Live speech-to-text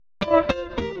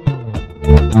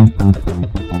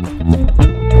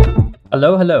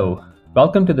Hello, hello.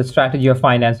 Welcome to the Strategy of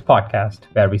Finance podcast,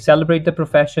 where we celebrate the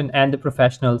profession and the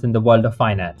professionals in the world of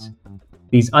finance.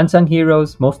 These unsung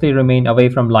heroes mostly remain away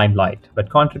from limelight, but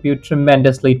contribute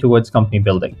tremendously towards company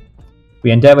building.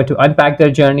 We endeavor to unpack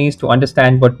their journeys to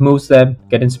understand what moves them,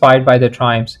 get inspired by their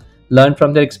triumphs, learn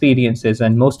from their experiences,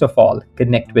 and most of all,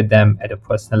 connect with them at a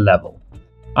personal level.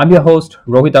 I'm your host,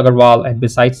 Rohit Agarwal, and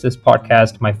besides this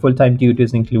podcast, my full-time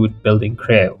duties include building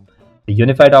Creo, the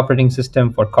unified operating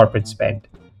system for corporate spend.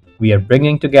 We are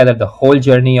bringing together the whole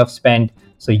journey of spend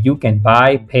so you can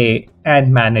buy, pay,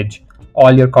 and manage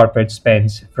all your corporate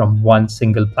spends from one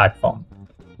single platform.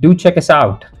 Do check us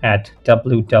out at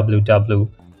www.krayo.io.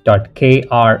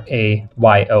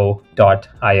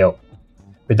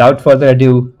 Without further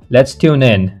ado, let's tune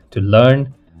in to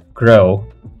learn, grow,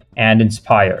 and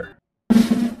inspire.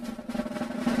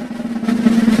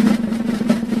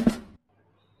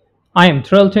 I am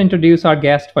thrilled to introduce our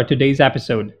guest for today's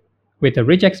episode. With a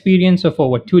rich experience of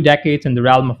over 2 decades in the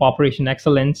realm of operation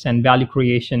excellence and value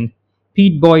creation,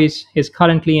 Pete Boyce is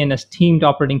currently an esteemed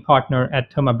operating partner at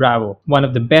Thoma Bravo, one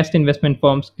of the best investment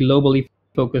firms globally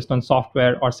focused on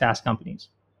software or SaaS companies.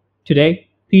 Today,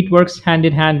 Pete works hand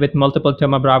in hand with multiple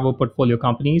Thoma Bravo portfolio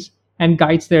companies and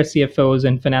guides their CFOs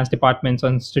and finance departments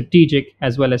on strategic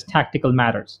as well as tactical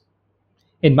matters.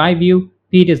 In my view,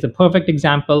 Pete is the perfect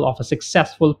example of a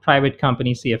successful private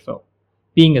company CFO.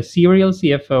 Being a serial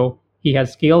CFO, he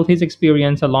has scaled his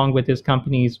experience along with his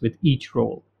companies with each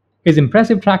role. His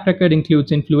impressive track record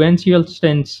includes influential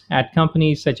stints at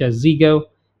companies such as Zego,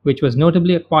 which was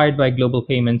notably acquired by Global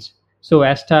Payments,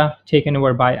 SOASTA, taken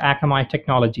over by Akamai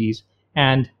Technologies,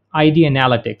 and ID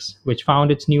Analytics, which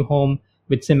found its new home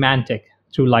with Symantec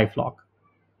through LifeLock.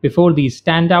 Before these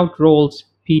standout roles,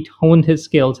 Pete honed his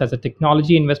skills as a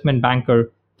technology investment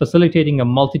banker, facilitating a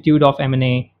multitude of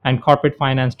M&A and corporate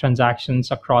finance transactions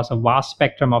across a vast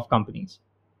spectrum of companies.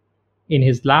 In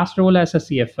his last role as a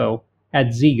CFO at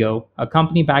Zego, a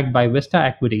company backed by Vista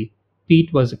Equity,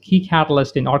 Pete was a key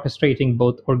catalyst in orchestrating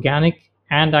both organic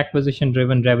and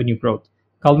acquisition-driven revenue growth,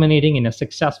 culminating in a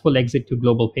successful exit to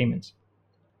Global Payments.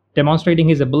 Demonstrating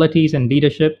his abilities and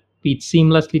leadership, Pete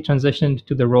seamlessly transitioned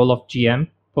to the role of GM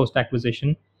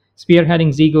post-acquisition,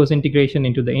 spearheading Zego's integration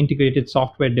into the integrated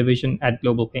software division at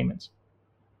Global Payments.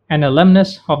 An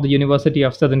alumnus of the University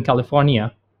of Southern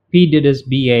California, Pete did his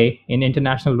BA in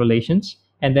International Relations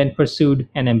and then pursued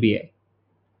an MBA.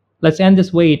 Let's end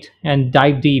this wait and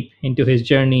dive deep into his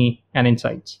journey and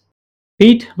insights.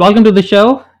 Pete, welcome to the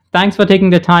show. Thanks for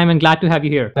taking the time and glad to have you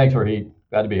here. Thanks, Rohit.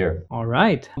 Glad to be here. All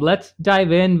right. Let's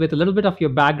dive in with a little bit of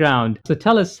your background. So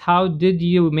tell us, how did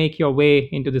you make your way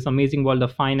into this amazing world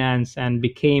of finance and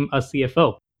became a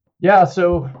CFO? Yeah,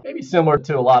 so maybe similar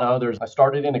to a lot of others, I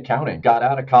started in accounting, got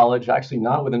out of college, actually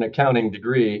not with an accounting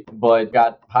degree, but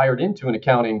got hired into an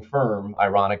accounting firm,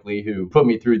 ironically, who put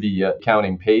me through the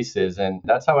accounting paces. And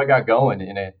that's how I got going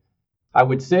in it. I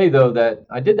would say, though, that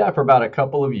I did that for about a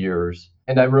couple of years.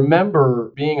 And I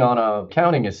remember being on an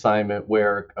accounting assignment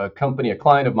where a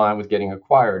client of mine was getting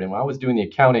acquired. And when I was doing the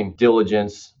accounting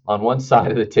diligence on one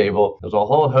side of the table, there's a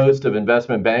whole host of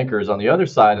investment bankers on the other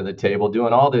side of the table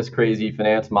doing all this crazy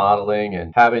finance modeling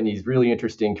and having these really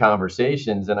interesting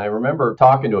conversations. And I remember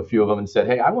talking to a few of them and said,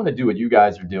 hey, I want to do what you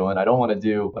guys are doing. I don't want to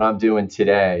do what I'm doing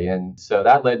today. And so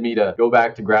that led me to go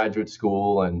back to graduate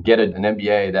school and get an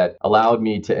MBA that allowed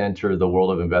me to enter the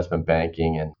world of investment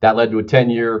banking. And that led to a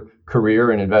 10-year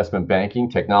career in investment banking,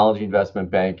 technology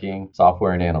investment banking,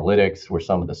 software and analytics were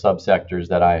some of the subsectors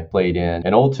that I played in.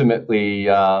 And ultimately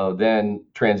then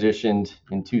transitioned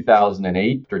in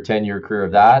 2008 after a 10-year career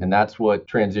of that. And that's what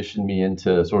transitioned me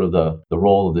into sort of the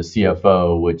role of the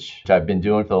CFO, which I've been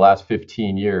doing for the last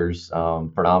 15 years,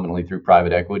 predominantly through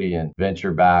private equity and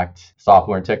venture-backed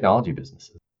software and technology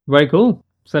businesses. Very cool.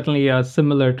 Certainly a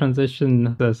similar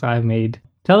transition as I've made.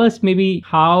 Tell us maybe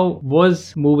how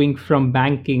was moving from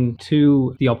banking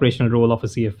to the operational role of a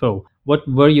CFO? What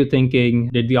were you thinking?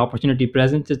 Did the opportunity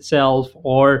present itself,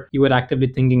 or you were actively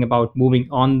thinking about moving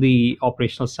on the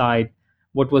operational side?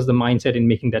 What was the mindset in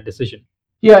making that decision?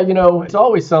 Yeah, it's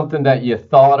always something that you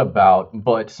thought about,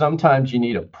 but sometimes you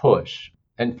need a push.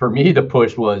 And for me, the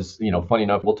push was, funny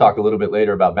enough, we'll talk a little bit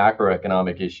later about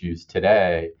macroeconomic issues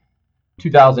today.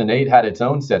 2008 had its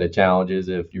own set of challenges,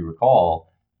 if you recall.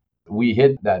 We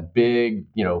hit that big,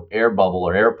 air bubble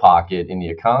or air pocket in the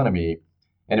economy.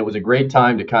 And it was a great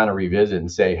time to kind of revisit and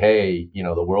say, hey,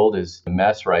 the world is a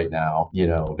mess right now.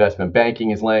 Investment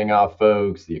banking is laying off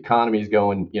folks. The economy is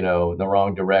going, in the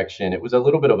wrong direction. It was a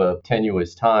little bit of a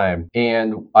tenuous time.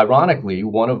 And ironically,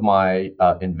 one of my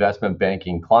investment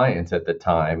banking clients at the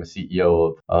time, a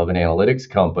CEO of an analytics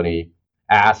company,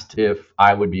 asked if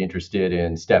I would be interested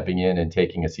in stepping in and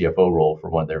taking a CFO role for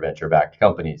one of their venture-backed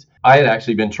companies. I had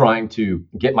actually been trying to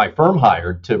get my firm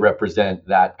hired to represent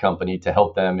that company to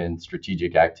help them in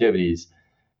strategic activities.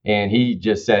 And he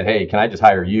just said, "Hey, can I just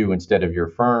hire you instead of your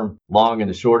firm?" Long and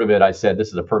the short of it, I said, this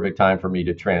is a perfect time for me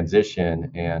to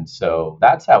transition. And so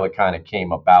that's how it kind of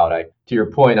came about. To your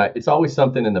point, it's always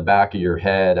something in the back of your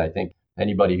head. I think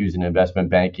anybody who's in investment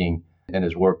banking and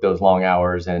has worked those long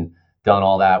hours and done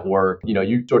all that work,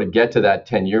 you sort of get to that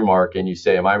 10-year mark and you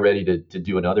say, am I ready to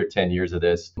do another 10 years of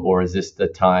this? Or is this the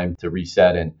time to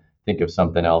reset and think of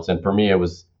something else? And for me, it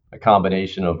was a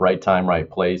combination of right time, right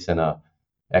place, and a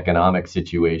economic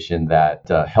situation that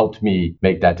helped me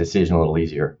make that decision a little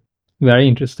easier. Very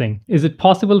interesting. Is it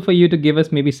possible for you to give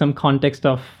us maybe some context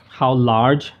of how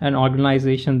large an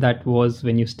organization that was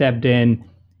when you stepped in,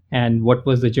 and what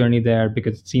was the journey there?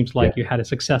 Because it seems like you had a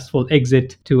successful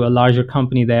exit to a larger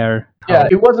company there. Yeah,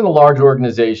 it wasn't a large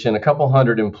organization, a couple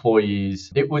hundred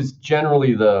employees. It was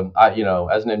generally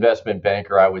as an investment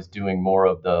banker, I was doing more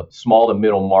of the small to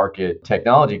middle market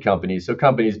technology companies. So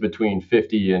companies between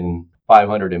 50 and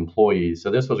 500 employees.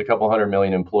 So this was a couple hundred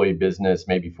million employee business,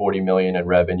 maybe 40 million in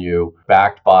revenue,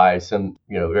 backed by some,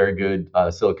 very good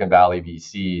Silicon Valley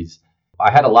VCs. I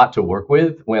had a lot to work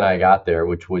with when I got there,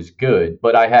 which was good.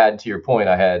 But I had, to your point,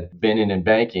 I had been in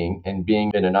banking, and being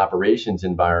in an operations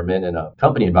environment and a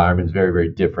company environment is very, very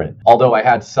different. Although I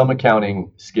had some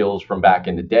accounting skills from back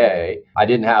in the day, I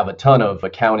didn't have a ton of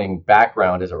accounting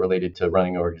background as it related to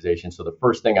running an organization. So the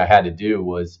first thing I had to do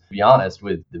was be honest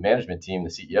with the management team, the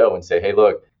CEO, and say, hey,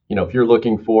 look, if you're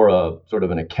looking for a sort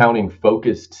of an accounting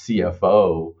focused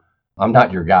CFO, I'm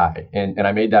not your guy. And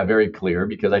I made that very clear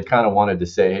because I kind of wanted to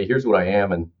say, hey, here's what I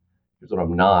am and here's what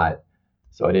I'm not.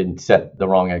 So I didn't set the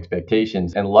wrong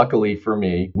expectations. And luckily for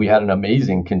me, we had an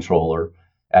amazing controller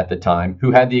at the time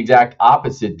who had the exact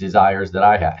opposite desires that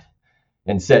I had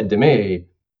and said to me,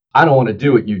 I don't want to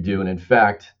do what you do. And in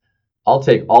fact, I'll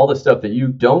take all the stuff that you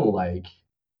don't like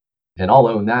and I'll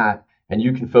own that. And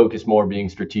you can focus more being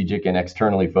strategic and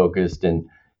externally focused. And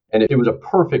it was a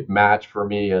perfect match for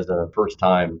me as a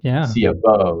first-time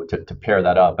CFO to pair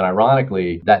that up. And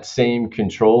ironically, that same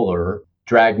controller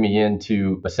dragged me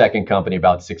into a second company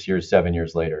about 7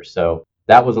 years later. So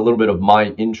that was a little bit of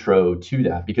my intro to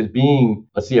that, because being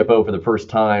a CFO for the first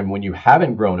time when you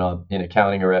haven't grown up in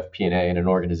accounting or FP&A in an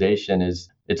organization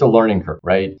it's a learning curve,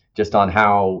 right? Just on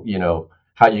how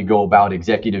you go about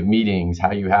executive meetings,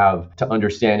 how you have to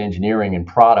understand engineering and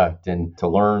product, and to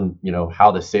learn,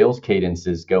 how the sales cadence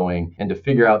is going, and to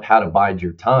figure out how to bide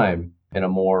your time in a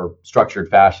more structured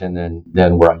fashion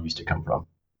than where I used to come from.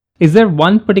 Is there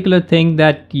one particular thing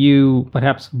that you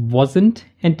perhaps wasn't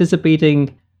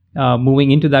anticipating moving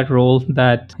into that role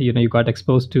that you got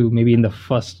exposed to maybe in the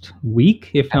first week,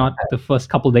 if not the first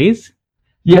couple days?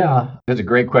 Yeah, that's a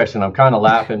great question. I'm kind of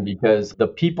laughing because the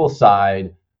people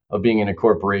side of being in a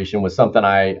corporation was something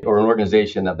or an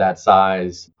organization of that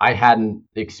size, I hadn't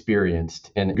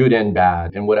experienced, and good and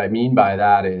bad. And what I mean by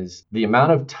that is the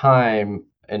amount of time,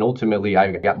 and ultimately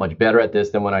I got much better at this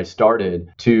than when I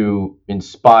started, to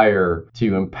inspire,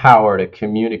 to empower, to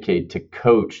communicate, to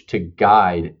coach, to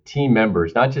guide team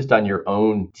members, not just on your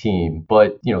own team,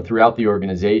 but throughout the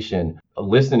organization,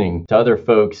 listening to other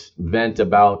folks vent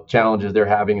about challenges they're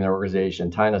having in their organization,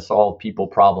 trying to solve people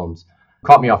problems.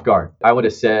 Caught me off guard. I would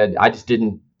have said, I just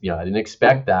didn't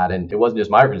expect that. And it wasn't just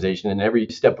my organization. And every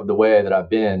step of the way that I've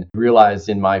been, realized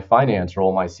in my finance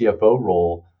role, my CFO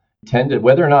role,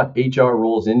 whether or not HR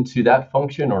rolls into that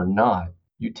function or not,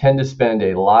 you tend to spend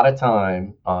a lot of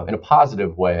time in a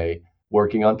positive way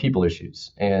working on people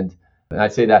issues. And I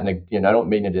say that, I don't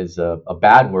mean it as a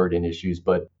bad word in issues,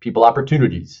 but people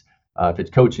opportunities. If it's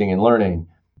coaching and learning,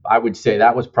 I would say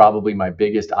that was probably my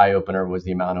biggest eye-opener, was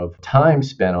the amount of time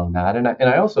spent on that. And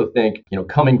I also think,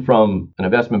 coming from an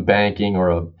investment banking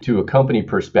to a company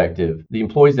perspective, the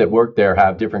employees that work there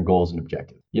have different goals and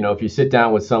objectives. If you sit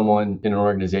down with someone in an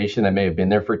organization that may have been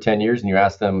there for 10 years and you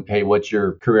ask them, hey, what's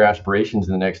your career aspirations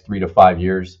in the next 3 to 5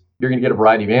 years? You're going to get a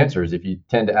variety of answers. If you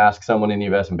tend to ask someone in the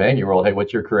investment banking world, hey,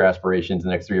 what's your career aspirations in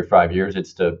the next 3 or 5 years?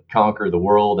 It's to conquer the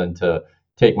world and to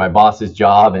take my boss's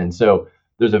job. And so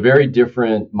there's a very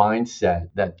different mindset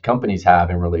that companies have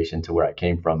in relation to where I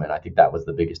came from. And I think that was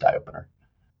the biggest eye opener.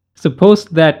 So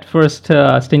post that first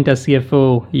stint as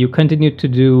CFO, you continued to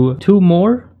do 2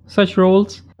 more such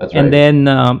roles. That's right. And then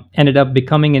ended up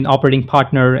becoming an operating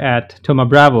partner at Thoma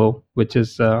Bravo, which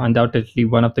is undoubtedly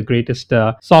one of the greatest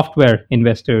software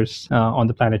investors on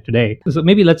the planet today. So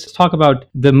maybe let's talk about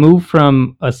the move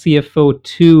from a CFO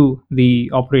to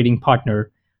the operating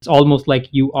partner. It's almost like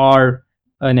you are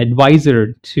an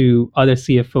advisor to other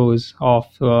CFOs of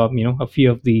a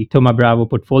few of the Thoma Bravo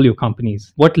portfolio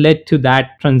companies. What led to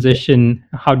that transition?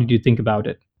 How did you think about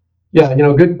it? Yeah,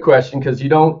 good question, because you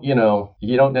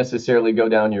don't necessarily go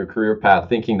down your career path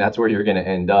thinking that's where you're going to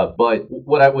end up. But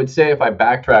what I would say, if I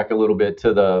backtrack a little bit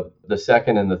to the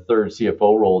second and the third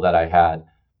CFO role that I had,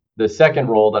 the second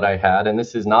role that I had, and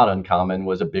this is not uncommon,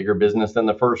 was a bigger business than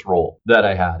the first role that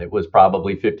I had. It was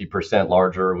probably 50%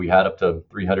 larger. We had up to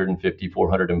 350,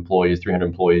 400 employees, 300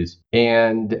 employees.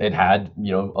 And it had,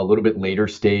 a little bit later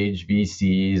stage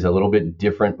VCs, a little bit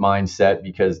different mindset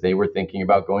because they were thinking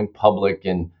about going public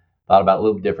and thought about it a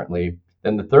little differently.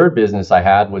 Then the third business I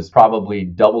had was probably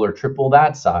double or triple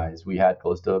that size. We had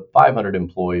close to 500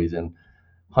 employees and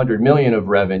 100 million of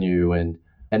revenue. And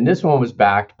this one was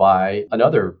backed by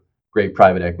another great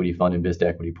private equity fund in Vista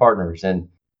Equity Partners. And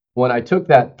when I took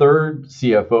that third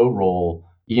CFO role,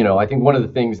 I think one of the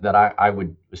things that I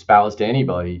would espouse to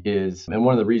anybody is, and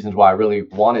one of the reasons why I really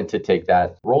wanted to take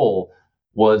that role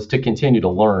was to continue to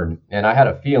learn. And I had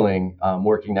a feeling,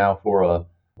 working now for a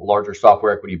larger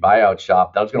software equity buyout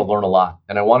shop, that I was going to learn a lot.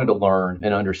 And I wanted to learn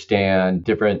and understand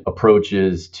different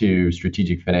approaches to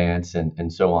strategic finance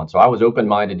and so on. So I was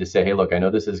open-minded to say, hey, look, I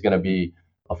know this is going to be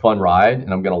a fun ride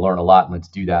and I'm going to learn a lot, and let's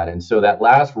do that. And so that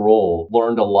last role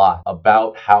learned a lot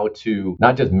about how to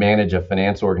not just manage a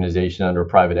finance organization under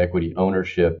private equity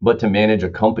ownership, but to manage a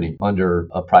company under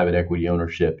a private equity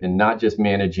ownership, and not just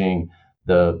managing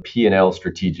the P&L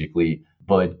strategically,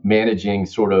 but managing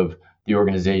sort of the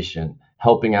organization,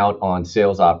 helping out on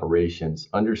sales operations,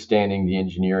 understanding the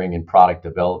engineering and product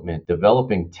development,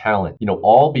 developing talent,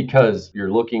 all because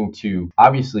you're looking to,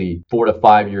 obviously, 4 to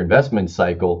 5 year investment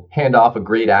cycle, hand off a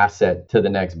great asset to the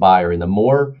next buyer. And the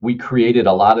more we created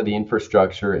a lot of the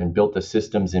infrastructure and built the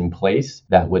systems in place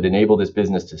that would enable this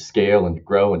business to scale and to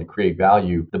grow and to create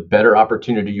value, the better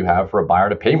opportunity you have for a buyer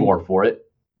to pay more for it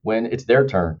when it's their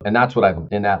turn. And that's what I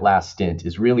learned in that last stint,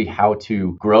 is really how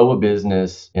to grow a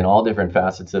business in all different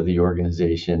facets of the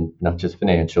organization, not just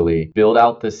financially, build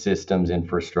out the systems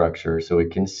infrastructure so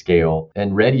it can scale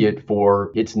and ready it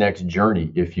for its next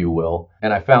journey, if you will.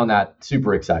 And I found that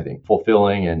super exciting,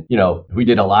 fulfilling. And, we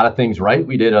did a lot of things right.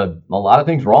 We did a lot of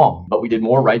things wrong, but we did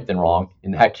more right than wrong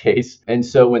in that case. And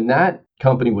so when that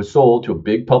company was sold to a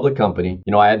big public company,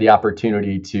 I had the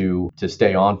opportunity to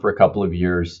stay on for a couple of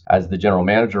years as the general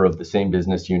manager of the same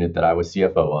business unit that I was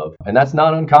CFO of. And that's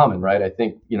not uncommon, right? I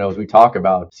think, as we talk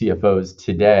about CFOs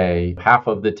today, half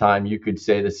of the time you could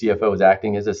say the CFO is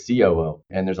acting as a COO,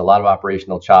 and there's a lot of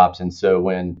operational chops. And so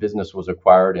when business was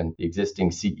acquired and the existing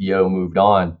CEO moved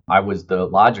on, I was the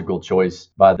logical choice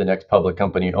by the next public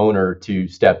company owner to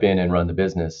step in and run the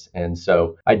business. And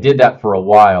so I did that for a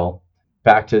while.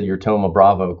 Back to your Thoma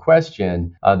Bravo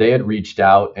question, they had reached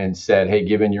out and said, hey,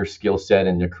 given your skill set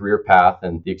and your career path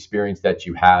and the experience that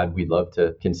you had, we'd love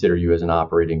to consider you as an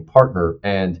operating partner.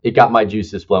 And it got my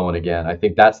juices flowing again. I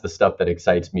think that's the stuff that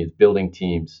excites me, is building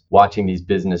teams, watching these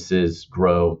businesses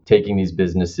grow, taking these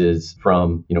businesses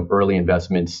from, early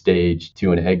investment stage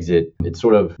to an exit. It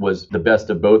sort of was the best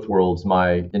of both worlds,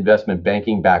 my investment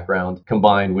banking background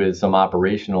combined with some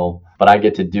operational, but I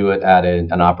get to do it at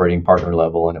an operating partner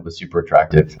level, and it was super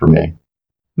attractive for me.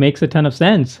 Makes a ton of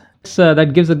sense. So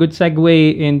that gives a good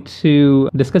segue into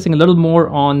discussing a little more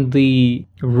on the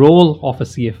role of a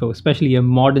CFO, especially a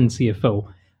modern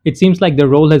CFO. It seems like the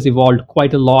role has evolved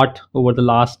quite a lot over the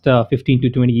last 15 to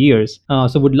 20 years.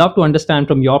 So would love to understand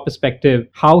from your perspective,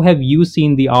 how have you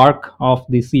seen the arc of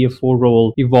the CFO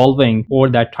role evolving over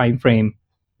that time frame?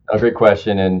 A great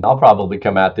question. And I'll probably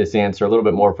come at this answer a little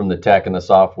bit more from the tech and the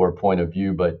software point of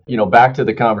view. But, back to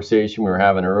the conversation we were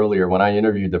having earlier, when I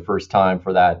interviewed the first time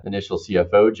for that initial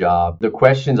CFO job, the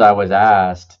questions I was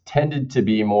asked tended to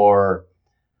be more,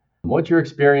 what's your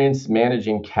experience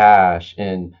managing cash?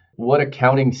 And what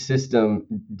accounting system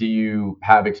do you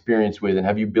have experience with? And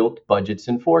have you built budgets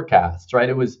and forecasts, right?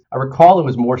 I recall it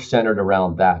was more centered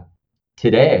around that.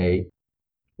 Today,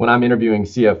 when I'm interviewing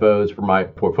CFOs for my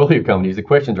portfolio companies, the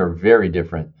questions are very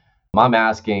different. I'm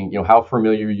asking, how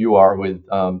familiar you are with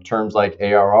terms like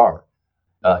ARR,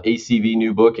 ACV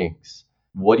new bookings.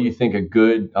 What do you think a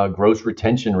good gross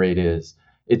retention rate is?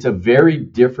 It's a very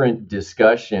different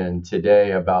discussion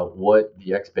today about what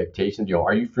the expectations are.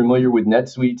 Are you familiar with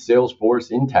NetSuite,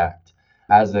 Salesforce, Intact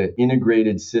as an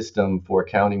integrated system for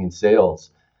accounting and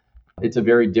sales? It's a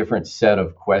very different set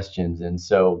of questions. And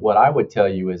so what I would tell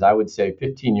you is, I would say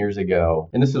 15 years ago,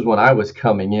 and this is when I was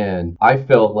coming in, I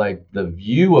felt like the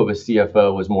view of a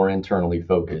CFO was more internally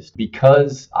focused.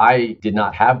 Because I did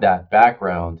not have that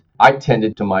background, I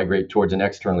tended to migrate towards an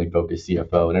externally focused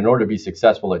CFO. And in order to be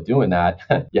successful at doing that,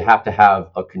 you have to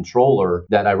have a controller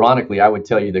that, ironically, I would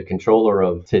tell you the controller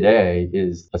of today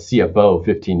is a CFO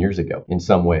 15 years ago in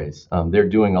some ways. They're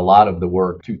doing a lot of the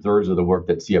work, 2/3 of the work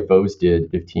that CFOs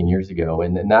did 15 years ago.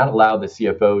 And that allowed the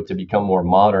CFO to become more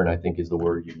modern, I think is the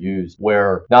word you used,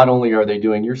 where not only are they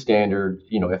doing your standard,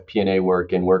 FP&A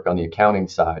work and work on the accounting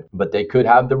side, but they could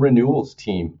have the renewals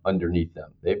team underneath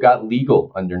them. They've got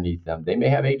legal underneath them. They may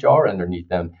have HR underneath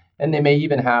them. And they may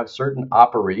even have certain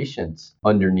operations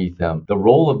underneath them. The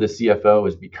role of the CFO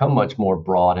has become much more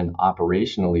broad and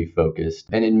operationally focused.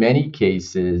 And in many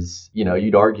cases,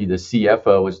 you'd argue the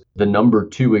CFO is the number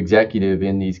 2 executive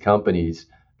in these companies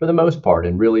for the most part,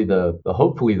 and really the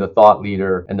hopefully the thought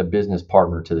leader and the business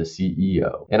partner to the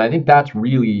CEO. And I think that's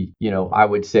really, I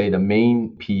would say the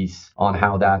main piece on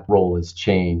how that role has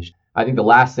changed. I think the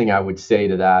last thing I would say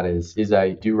to that is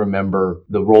I do remember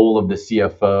the role of the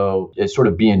CFO is sort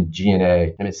of being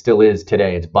G&A, and it still is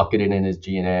today. It's bucketed in as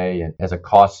G&A and as a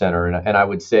cost center. And I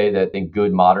would say that I think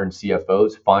good modern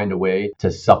CFOs find a way to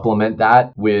supplement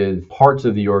that with parts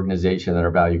of the organization that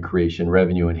are value creation,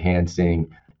 revenue enhancing,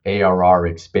 ARR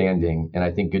expanding. And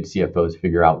I think good CFOs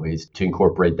figure out ways to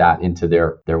incorporate that into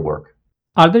their work.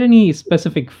 Are there any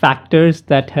specific factors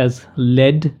that has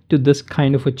led to this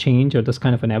kind of a change or this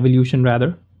kind of an evolution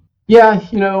rather? Yeah,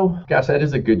 gosh, that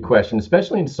is a good question,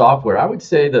 especially in software. I would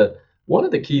say one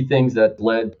of the key things that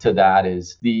led to that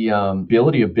is the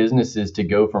ability of businesses to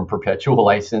go from perpetual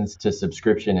license to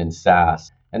subscription and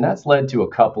SaaS. And that's led to a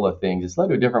couple of things. It's led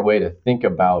to a different way to think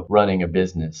about running a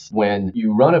business. When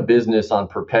you run a business on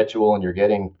perpetual and you're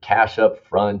getting cash up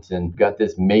front and you've got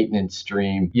this maintenance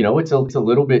stream, it's a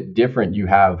little bit different. You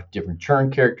have different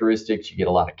churn characteristics. You get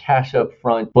a lot of cash up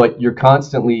front, but you're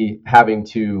constantly having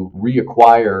to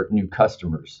reacquire new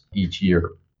customers each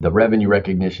year. The revenue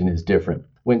recognition is different.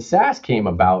 When SaaS came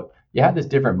about, you had this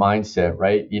different mindset,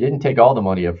 right? You didn't take all the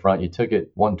money up front. You took it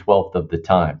 1/12 of the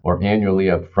time or annually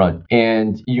up front.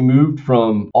 And you moved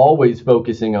from always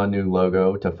focusing on new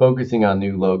logo to focusing on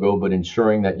new logo, but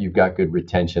ensuring that you've got good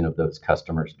retention of those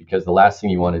customers. Because the last thing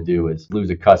you want to do is lose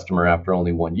a customer after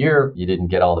only 1 year. You didn't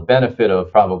get all the benefit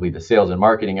of probably the sales and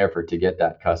marketing effort to get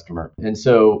that customer. And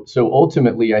so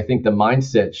ultimately, I think the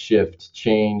mindset shift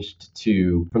changed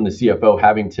from the CFO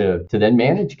having to then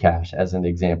manage cash, as an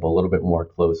example, a little bit more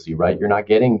closely, right? You're not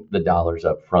getting the dollars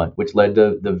up front, which led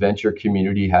to the venture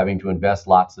community having to invest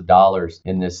lots of dollars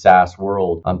in this SaaS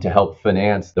world to help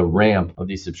finance the ramp of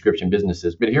these subscription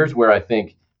businesses. But here's where I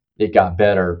think it got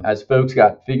better. As folks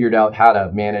got figured out how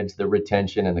to manage the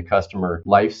retention and the customer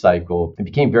life cycle, it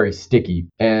became very sticky.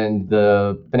 And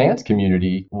the finance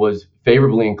community was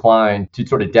favorably inclined to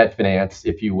sort of debt finance,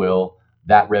 if you will,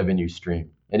 that revenue stream.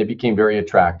 And it became very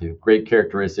attractive, great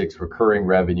characteristics, recurring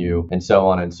revenue, and so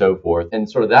on and so forth. And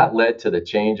sort of that led to the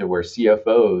change of where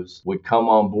CFOs would come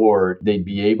on board. They'd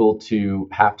be able to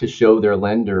have to show their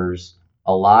lenders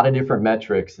a lot of different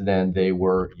metrics than they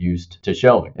were used to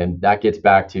showing. And that gets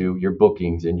back to your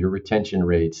bookings and your retention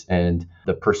rates and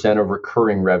the percent of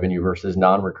recurring revenue versus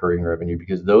non-recurring revenue,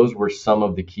 because those were some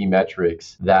of the key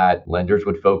metrics that lenders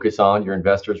would focus on, your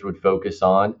investors would focus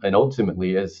on, and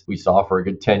ultimately, as we saw for a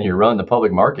good 10-year run, the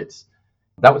public markets.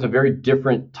 That was a very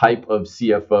different type of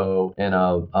CFO and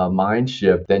a mind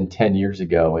shift than 10 years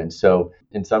ago. And so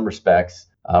in some respects,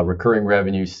 recurring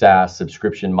revenue, SaaS,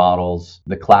 subscription models,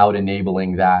 the cloud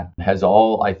enabling that has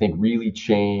all, I think, really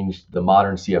changed the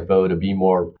modern CFO to be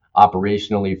more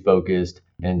operationally focused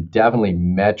and definitely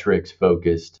metrics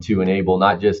focused to enable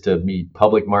not just to meet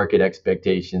public market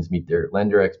expectations, meet their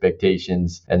lender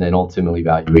expectations, and then ultimately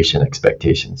valuation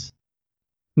expectations.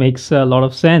 Makes a lot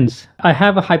of sense. I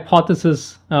have a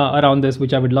hypothesis around this,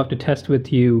 which I would love to test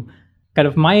with you. Kind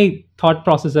of my thought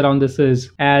process around this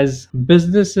is, as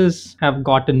businesses have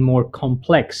gotten more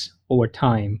complex over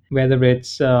time, whether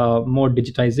it's more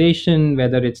digitization,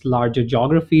 whether it's larger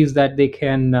geographies that they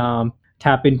can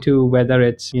tap into, whether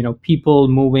it's people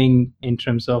moving in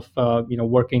terms of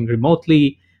working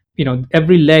remotely,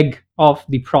 every leg of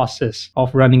the process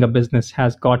of running a business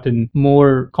has gotten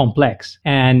more complex.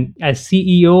 And as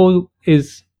CEO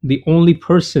is the only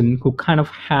person who kind of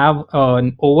have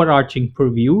an overarching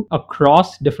purview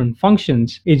across different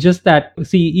functions. It's just that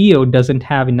CEO doesn't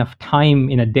have enough time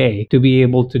in a day to be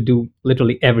able to do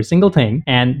literally every single thing,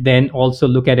 and then also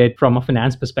look at it from a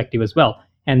finance perspective as well.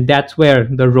 And that's where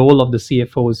the role of the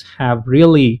CFOs have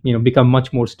really, become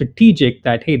much more strategic,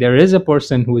 that, hey, there is a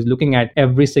person who is looking at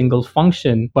every single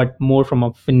function, but more from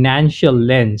a financial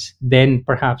lens than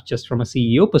perhaps just from a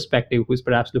CEO perspective, who's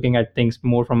perhaps looking at things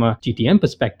more from a GTM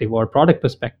perspective or product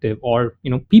perspective or,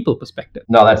 people perspective.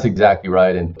 No, that's exactly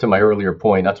right. And to my earlier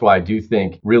point, that's why I do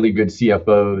think really good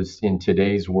CFOs in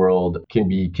today's world can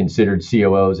be considered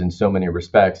COOs in so many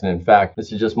respects. And in fact,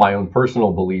 this is just my own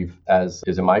personal belief as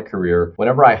is in my career.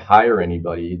 Whenever I hire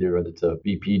anybody, either whether it's a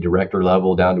VP, director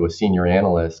level down to a senior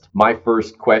analyst, my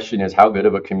first question is, how good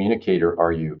of a communicator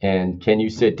are you? And can you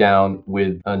sit down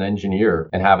with an engineer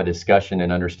and have a discussion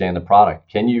and understand the product?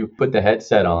 Can you put the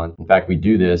headset on? In fact, we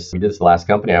did this the last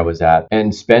company I was at,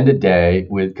 and spend a day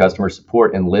with customer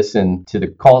support and listen to the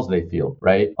calls they field,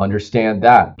 right? Understand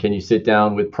that. Can you sit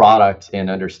down with product and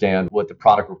understand what the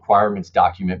product requirements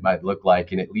document might look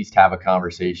like, and at least have a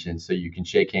conversation so you can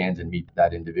shake hands and meet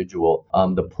that individual?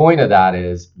 The point of that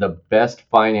is the best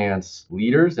finance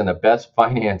leaders and the best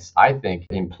finance, I think,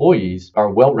 employees are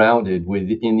well-rounded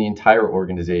within the entire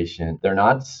organization. They're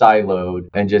not siloed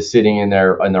and just sitting in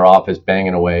their office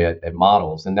banging away at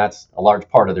models. And that's a large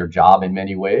part of their job in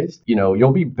many ways.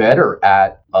 You'll be better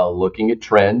at looking at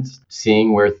trends,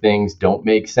 seeing where things don't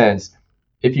make sense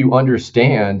if you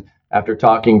understand, after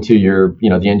talking to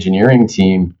the engineering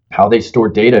team, how they store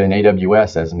data in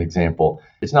AWS, as an example.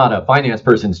 It's not a finance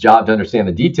person's job to understand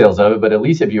the details of it, but at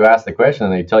least if you ask the question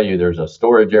and they tell you there's a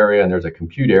storage area and there's a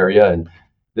compute area and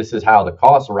this is how the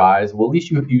costs rise, well, at least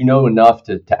you know enough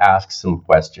to ask some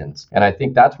questions. And I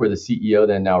think that's where the CEO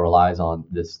then now relies on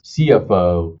this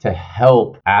CFO to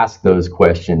help ask those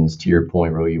questions, to your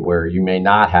point, Roy, where you may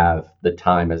not have the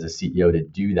time as a CEO to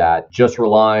do that, just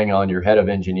relying on your head of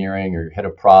engineering or your head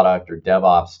of product or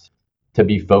DevOps to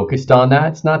be focused on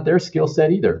that. It's not their skill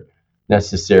set either,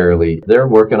 necessarily. They're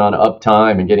working on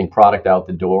uptime and getting product out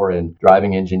the door and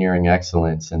driving engineering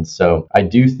excellence. And so I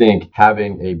do think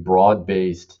having a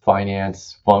broad-based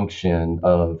finance function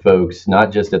of folks,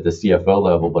 not just at the CFO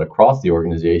level, but across the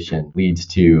organization, leads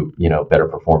to, better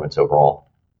performance overall.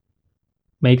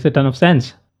 Makes a ton of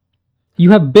sense.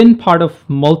 You have been part of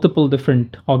multiple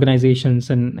different organizations,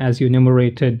 and as you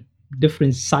enumerated,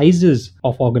 different sizes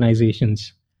of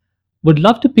organizations. Would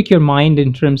love to pick your mind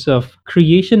in terms of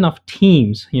creation of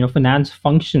teams, finance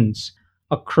functions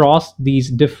across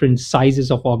these different sizes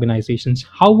of organizations.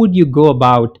 How would you go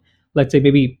about, let's say,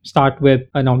 maybe start with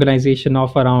an organization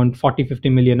of around 40, 50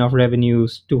 million of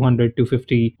revenues, 200,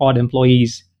 250 odd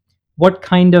employees. What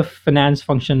kind of finance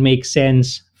function makes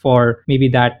sense for maybe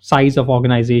that size of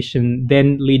organization,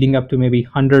 then leading up to maybe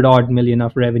 100 odd million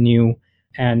of revenue,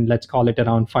 and let's call it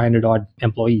around 500 odd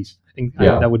employees? I think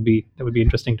that would be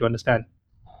interesting to understand.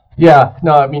 Yeah,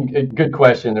 no, I mean, a good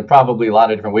question. There are probably a lot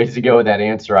of different ways to go with that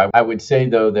answer. I would say,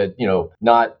 though, that,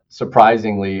 not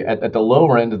surprisingly, at the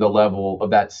lower end of the level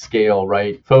of that scale,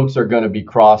 right, folks are going to be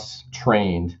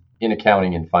cross-trained in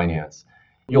accounting and finance.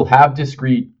 You'll have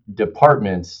discrete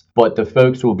departments, but the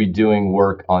folks will be doing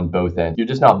work on both ends. You're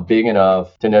just not big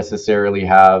enough to necessarily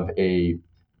have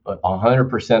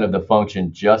 100% of the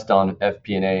function just on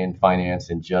FP&A and finance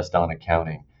and just on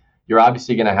accounting. You're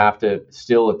obviously going to have to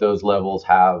still at those levels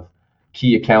have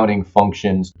key accounting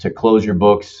functions to close your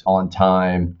books on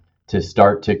time, to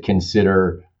start to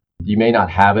consider. You may not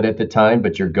have it at the time,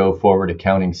 but your go forward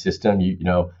accounting system,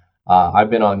 I've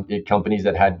been on companies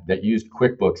that used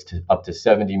QuickBooks to up to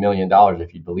 $70 million,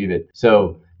 if you believe it.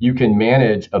 So you can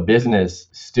manage a business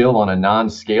still on a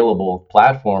non-scalable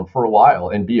platform for a while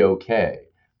and be okay.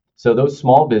 So those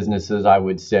small businesses, I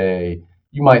would say,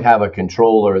 you might have a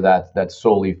controller that's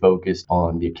solely focused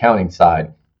on the accounting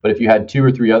side. But if you had 2 or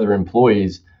 3 other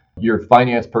employees, your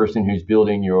finance person who's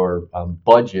building your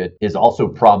budget is also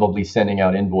probably sending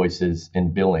out invoices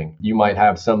and billing. You might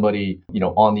have somebody,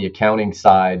 on the accounting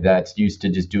side that's used to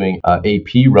just doing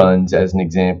AP runs, as an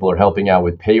example, or helping out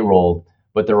with payroll,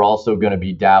 but they're also going to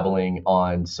be dabbling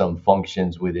on some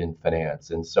functions within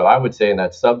finance. And so I would say in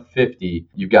that sub 50,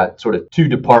 you've got sort of 2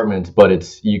 departments,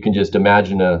 but you can just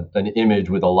imagine an image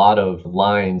with a lot of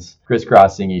lines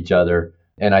crisscrossing each other.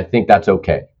 And I think that's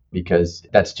okay, because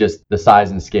that's just the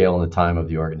size and scale and the time of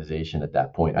the organization at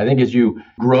that point. I think as you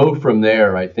grow from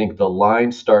there, I think the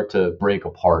lines start to break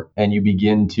apart and you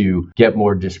begin to get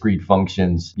more discrete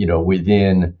functions,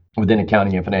 within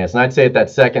accounting and finance. And I'd say at that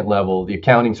second level, the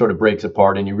accounting sort of breaks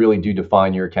apart and you really do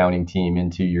define your accounting team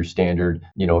into your standard,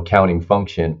 accounting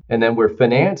function. And then where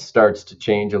finance starts to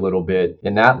change a little bit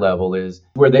in that level is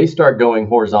where they start going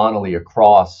horizontally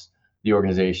across the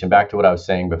organization. Back to what I was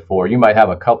saying before, you might have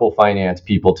a couple finance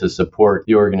people to support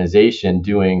the organization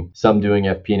doing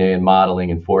FP&A and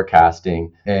modeling and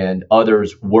forecasting, and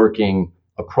others working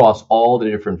across all the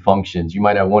different functions. You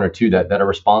might have one or two that are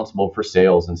responsible for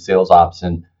sales and sales ops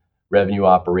and revenue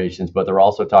operations, but they're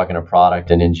also talking to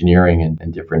product and engineering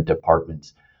and different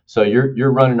departments. So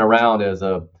you're running around as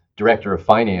a director of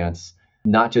finance,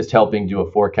 not just helping do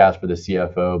a forecast for the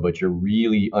CFO, but you're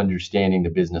really understanding the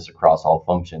business across all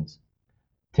functions.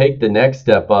 Take the next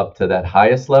step up to that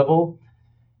highest level,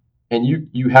 and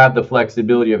you have the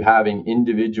flexibility of having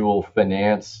individual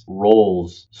finance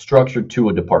roles structured to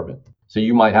a department. So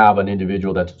you might have an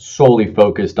individual that's solely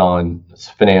focused on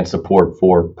finance support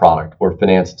for product or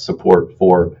finance support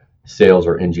for sales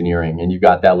or engineering. And you've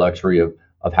got that luxury of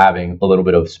having a little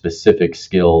bit of specific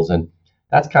skills. And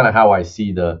that's kind of how I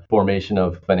see the formation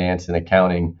of finance and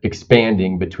accounting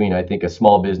expanding between, I think, a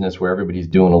small business where everybody's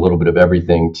doing a little bit of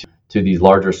everything to these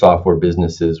larger software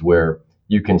businesses where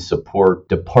you can support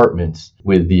departments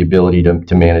with the ability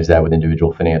to manage that with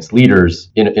individual finance leaders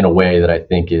in a way that I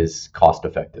think is cost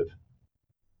effective.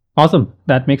 Awesome.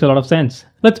 That makes a lot of sense.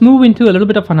 Let's move into a little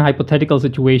bit of an hypothetical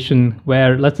situation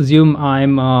where let's assume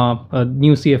I'm a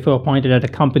new CFO appointed at a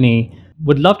company.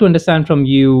 Would love to understand from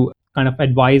you kind of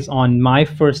advice on my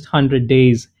first 100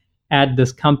 days at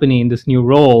this company in this new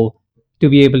role to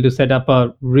be able to set up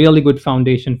a really good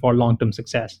foundation for long-term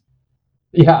success.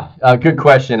 Yeah, good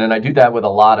question. And I do that with a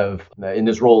lot of, in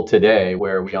this role today,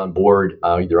 where we onboard,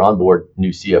 either onboard new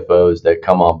CFOs that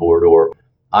come on board, or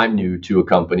I'm new to a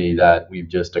company that we've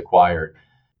just acquired.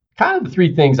 Kind of the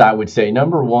three things I would say.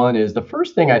 Number one is the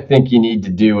first thing I think you need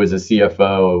to do as a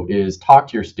CFO is talk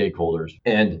to your stakeholders.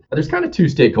 And there's kind of two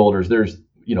stakeholders. There's,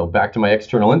 back to my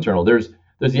external, internal. There's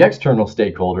the external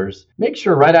stakeholders. Make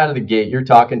sure right out of the gate, you're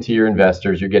talking to your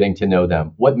investors, you're getting to know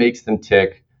them. What makes them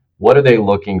tick? What are they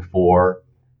looking for?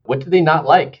 What do they not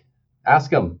like?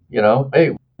 Ask them,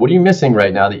 hey, what are you missing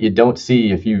right now that you don't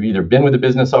see if you've either been with the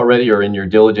business already or in your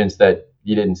diligence that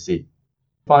you didn't see?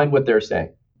 Find what they're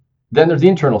saying. Then there's the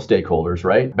internal stakeholders,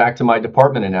 right? Back to my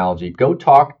department analogy. Go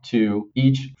talk to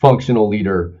each functional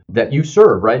leader that you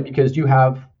serve, right? Because you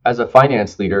have, as a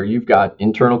finance leader, you've got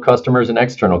internal customers and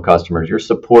external customers. You're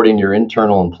supporting your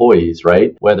internal employees,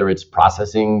 right? Whether it's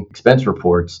processing expense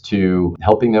reports to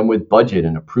helping them with budget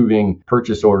and approving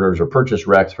purchase orders or purchase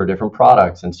recs for different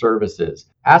products and services.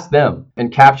 Ask them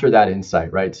and capture that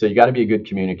insight, right? So you got to be a good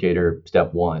communicator,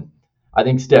 step one. I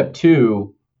think step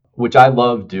two, which I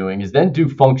love doing, is then do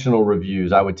functional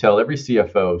reviews. I would tell every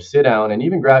CFO, sit down and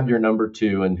even grab your number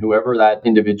two and whoever that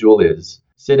individual is.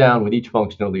 Sit down with each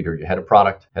functional leader, your head of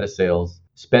product, head of sales,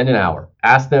 spend an hour.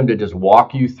 Ask them to just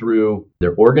walk you through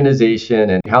their organization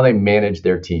and how they manage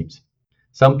their teams.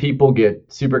 Some people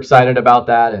get super excited about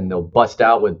that and they'll bust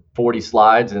out with 40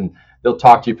 slides and they'll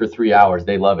talk to you for 3 hours.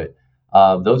 They love it.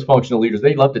 Those functional leaders,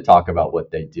 they love to talk about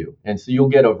what they do. And so you'll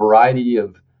get a variety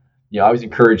of, I always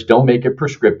encourage, don't make it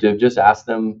prescriptive. Just ask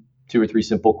them 2 or 3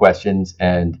 simple questions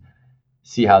and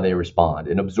see how they respond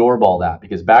and absorb all that.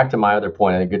 Because back to my other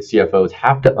point, I think good CFOs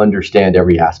have to understand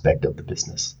every aspect of the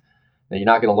business. Now, you're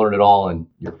not going to learn it all in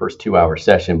your first 2-hour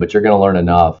session, but you're going to learn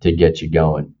enough to get you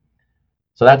going.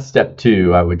 So that's step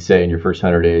two, I would say, in your first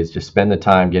 100 days. Just spend the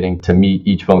time getting to meet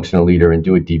each functional leader and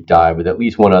do a deep dive with at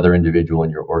least one other individual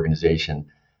in your organization.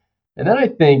 And then I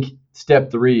think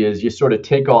step three is you sort of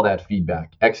take all that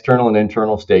feedback, external and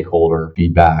internal stakeholder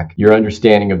feedback, your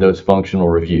understanding of those functional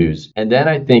reviews. And then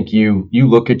I think you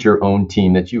look at your own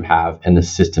team that you have and the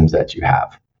systems that you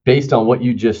have. Based on what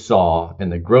you just saw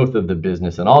and the growth of the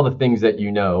business and all the things that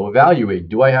you know, evaluate,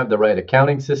 do I have the right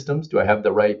accounting systems? Do I have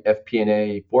the right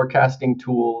FP&A forecasting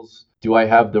tools? Do I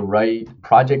have the right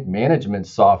project management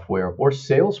software or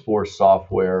Salesforce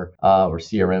software or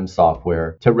CRM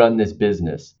software to run this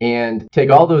business? And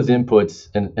take all those inputs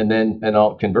and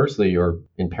I'll conversely or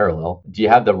in parallel, do you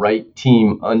have the right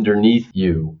team underneath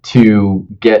you to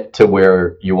get to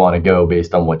where you want to go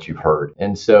based on what you've heard?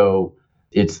 And so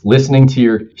it's listening to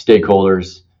your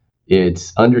stakeholders.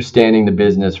 It's understanding the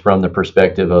business from the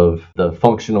perspective of the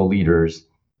functional leaders.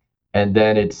 And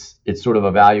then it's sort of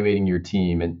evaluating your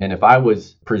team. And if I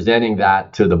was presenting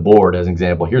that to the board as an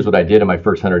example, here's what I did in my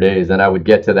first 100 days, then I would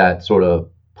get to that sort of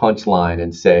punchline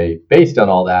and say, based on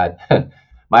all that,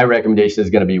 my recommendation is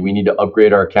going to be we need to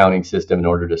upgrade our accounting system in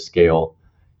order to scale.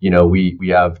 We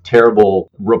have terrible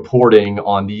reporting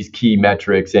on these key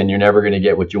metrics, and you're never going to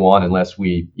get what you want unless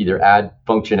we either add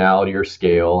functionality or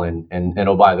scale. And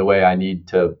oh, by the way, I need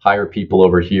to hire people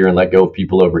over here and let go of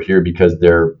people over here because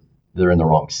they're in the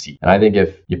wrong seat. And I think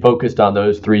if you focused on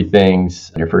those three things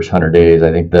in your first 100 days,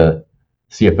 I think the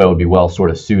CFO would be well sort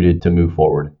of suited to move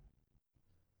forward.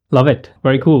 Love it.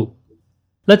 Very cool.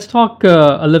 Let's talk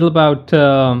a little about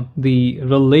the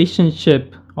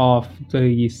relationship of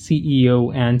the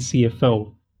CEO and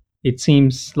CFO. It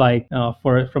seems like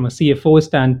from a CFO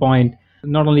standpoint,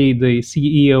 not only the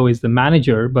CEO is the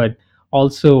manager, but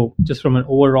also just from an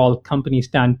overall company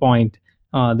standpoint,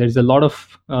 there's a lot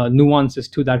of nuances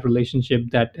to that relationship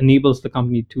that enables the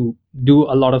company to do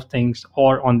a lot of things,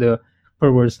 or on the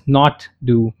perverse, not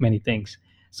do many things.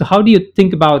 So, how do you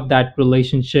think about that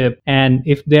relationship? And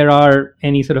if there are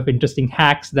any sort of interesting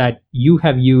hacks that you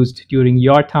have used during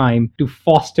your time to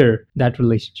foster that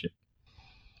relationship?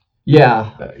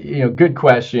 Yeah, good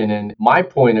question. And my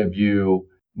point of view,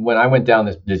 when I went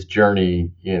down this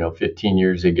journey, 15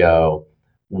 years ago,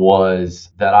 was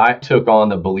that I took on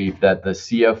the belief that the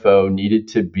CFO needed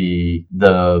to be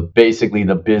basically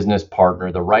the business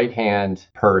partner, the right hand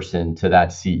person to that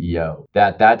CEO.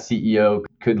 That CEO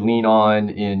could lean on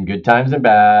in good times and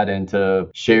bad, and to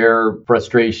share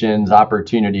frustrations,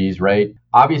 opportunities, right?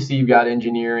 Obviously, you've got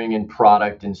engineering and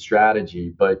product and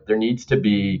strategy, but there needs to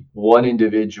be one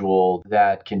individual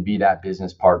that can be that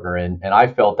business partner. And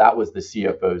I felt that was the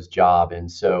CFO's job.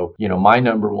 And so, my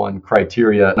number one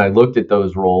criteria, and I looked at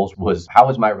those roles, was how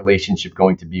is my relationship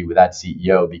going to be with that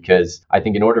CEO? Because I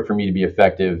think in order for me to be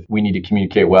effective, we need to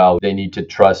communicate well. They need to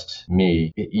trust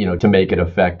me, to make it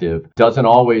effective. Doesn't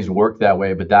always work that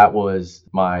way, but that was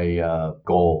my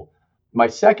goal. My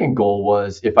second goal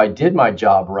was, if I did my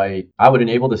job right, I would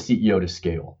enable the CEO to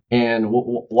scale. And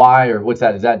why, or what's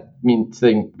that? Does that mean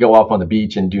saying go off on the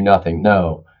beach and do nothing?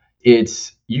 No.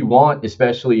 It's, you want,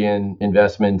 especially in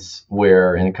investments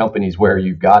where, in companies where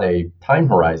you've got a time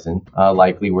horizon,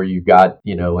 likely where you've got,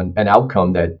 an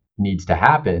outcome that needs to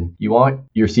happen. You want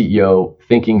your CEO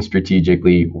thinking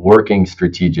strategically, working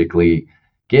strategically,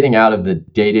 getting out of the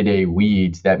day-to-day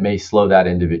weeds that may slow that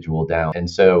individual down. And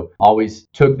so always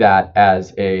took that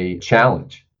as a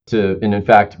challenge and in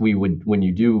fact, when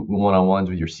you do one-on-ones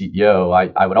with your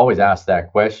CEO, I would always ask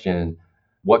that question,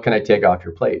 what can I take off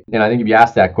your plate? And I think if you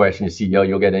ask that question to CEO,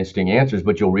 you'll get interesting answers,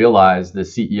 but you'll realize the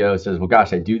CEO says, well,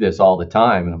 gosh, I do this all the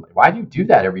time. And I'm like, why do you do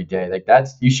that every day? Like,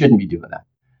 you shouldn't be doing that.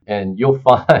 And you'll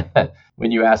find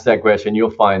when you ask that question, you'll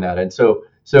find that. And so,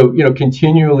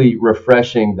 continually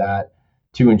refreshing that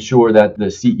to ensure that the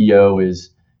CEO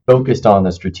is focused on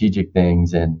the strategic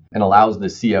things, and allows the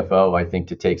CFO, I think,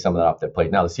 to take some of that off their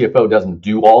plate. Now, the CFO doesn't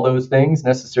do all those things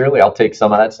necessarily. I'll take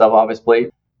some of that stuff off his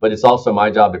plate, but it's also my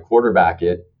job to quarterback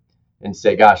it and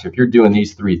say, gosh, if you're doing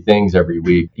these three things every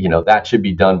week, that should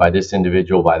be done by this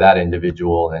individual, by that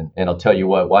individual. And I'll tell you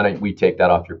what, why don't we take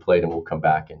that off your plate, and we'll come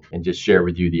back and just share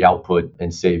with you the output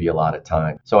and save you a lot of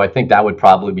time. So I think that would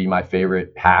probably be my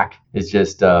favorite hack, is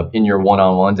just in your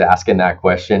one-on-ones, asking that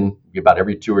question about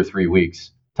every 2 or 3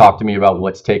 weeks. Talk to me about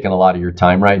what's taking a lot of your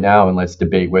time right now, and let's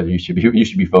debate whether you should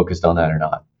be focused on that or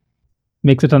not.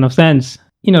 Makes a ton of sense.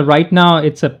 Right now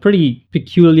it's a pretty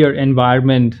peculiar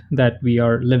environment that we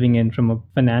are living in from a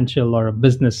financial or a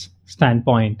business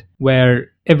standpoint,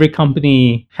 where every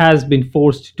company has been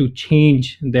forced to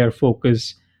change their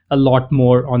focus a lot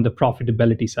more on the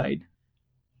profitability side.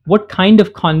 What kind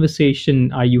of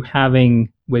conversation are you having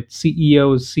with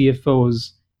CEOs,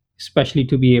 CFOs, especially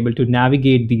to be able to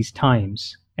navigate these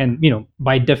times? And,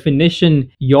 by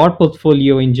definition, your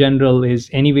portfolio in general is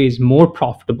anyways more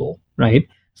profitable, right?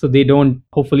 So they don't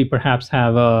hopefully perhaps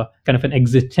have a kind of an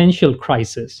existential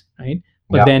crisis, right?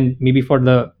 But Yeah. then maybe for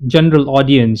the general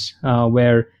audience,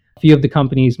 where a few of the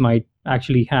companies might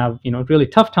actually have, really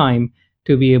tough time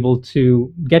to be able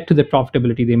to get to the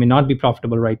profitability. They may not be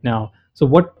profitable right now. So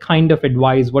what kind of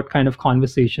advice, what kind of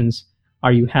conversations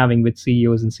are you having with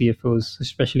CEOs and CFOs,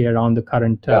 especially around the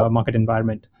current market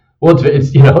environment? Well,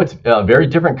 it's very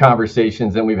different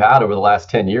conversations than we've had over the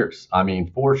last 10 years. I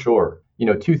mean, for sure.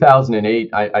 2008,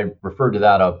 I referred to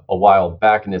that a while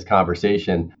back in this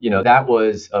conversation. That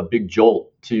was a big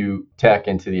jolt to tech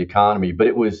and to the economy, but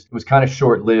it was kind of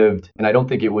short-lived. And I don't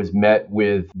think it was met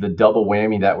with the double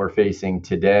whammy that we're facing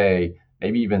today,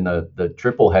 maybe even the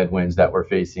triple headwinds that we're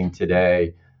facing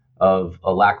today, of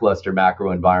a lackluster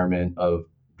macro environment, of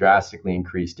drastically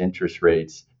increased interest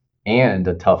rates, and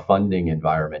a tough funding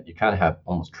environment. You kind of have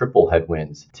almost triple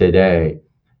headwinds today.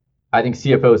 I think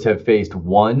CFOs have faced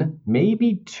one,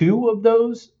 maybe two of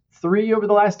those three over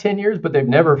the last 10 years, but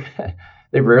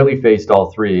they've rarely faced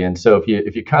all three. And so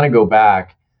if you kind of go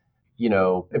back,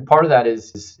 and part of that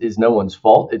is no one's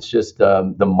fault. It's just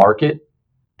the market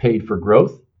paid for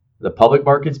growth. The public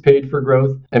markets paid for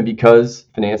growth. And because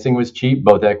financing was cheap,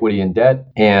 both equity and debt,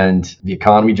 and the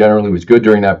economy generally was good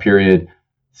during that period,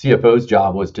 CFO's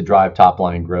job was to drive top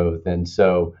line growth. And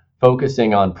so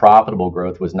focusing on profitable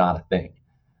growth was not a thing.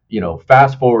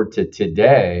 Fast forward to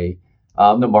today,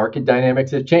 the market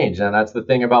dynamics have changed. And that's the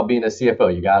thing about being a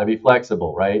CFO. You got to be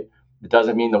flexible, right? It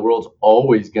doesn't mean the world's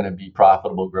always going to be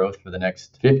profitable growth for the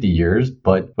next 50 years,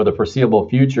 but for the foreseeable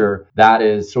future, that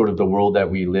is sort of the world that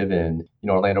we live in.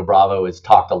 Orlando Bravo has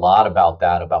talked a lot about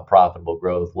that, about profitable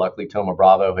growth. Luckily, Thoma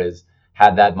Bravo has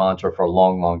had that mantra for a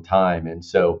long, long time. And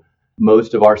so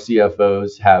most of our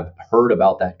CFOs have heard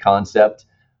about that concept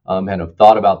and have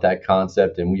thought about that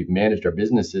concept, and we've managed our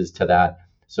businesses to that.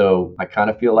 So I kind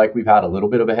of feel like we've had a little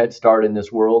bit of a head start in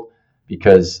this world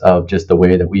because of just the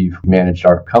way that we've managed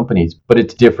our companies, but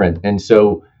it's different. And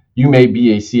so you may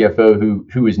be a CFO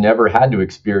who has never had to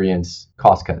experience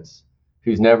cost cuts,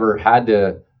 who's never had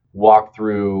to walk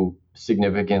through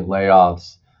significant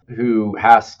layoffs, who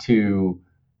has to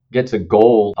gets a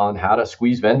goal on how to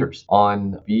squeeze vendors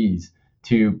on fees,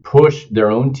 to push their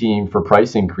own team for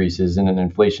price increases in an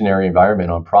inflationary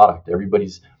environment on product.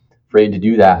 Everybody's afraid to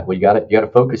do that. Well, you got to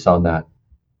focus on that.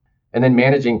 And then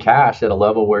managing cash at a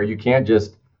level where you can't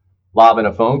just lob in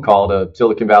a phone call to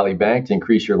Silicon Valley Bank to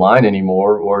increase your line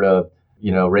anymore, or to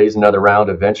raise another round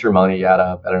of venture money at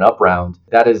an up round.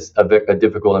 That is a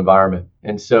difficult environment.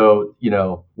 And so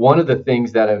one of the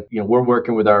things that we're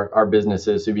working with our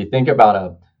businesses. So if you think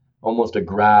about almost a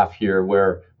graph here,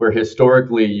 where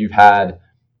historically you've had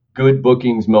good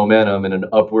bookings momentum and an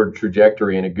upward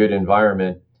trajectory in a good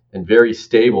environment, and very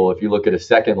stable. If you look at a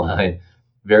second line,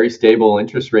 very stable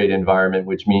interest rate environment,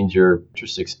 which means your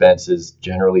interest expense is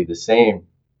generally the same.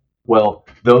 Well,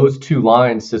 those two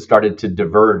lines just started to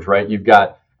diverge, right? You've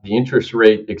got the interest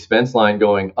rate expense line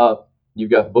going up,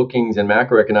 you've got bookings and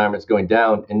macroeconomics going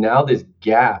down, and now this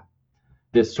gap,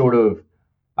 this sort of,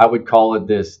 I would call it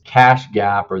this cash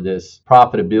gap or this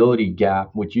profitability gap,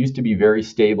 which used to be very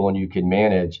stable and you could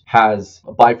manage, has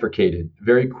bifurcated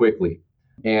very quickly.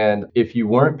 And if you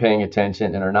weren't paying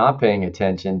attention and are not paying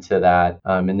attention to that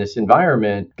in this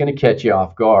environment, it's going to catch you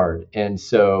off guard. And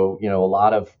so, a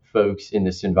lot of folks in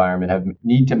this environment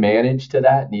need to manage to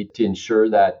that, need to ensure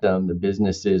that the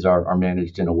businesses are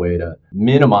managed in a way to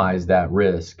minimize that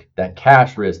risk, that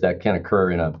cash risk that can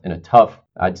occur in a tough,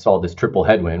 I'd saw this triple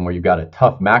headwind where you've got a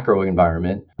tough macro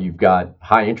environment, you've got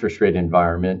high interest rate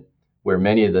environment where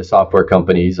many of the software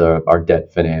companies are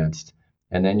debt financed,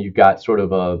 and then you've got sort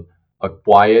of a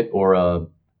quiet or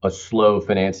a slow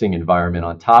financing environment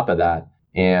on top of that.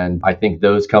 And I think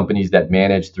those companies that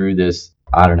manage through this,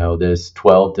 this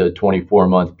 12 to 24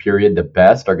 month period the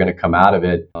best are going to come out of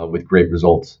it with great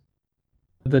results.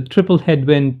 The triple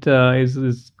headwind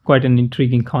is quite an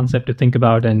intriguing concept to think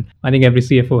about. And I think every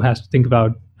CFO has to think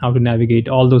about how to navigate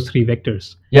all those three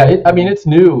vectors. Yeah, it's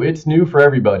new. It's new for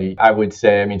everybody, I would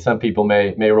say. Some people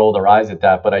may roll their eyes at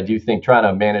that, but I do think trying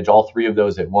to manage all three of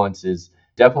those at once is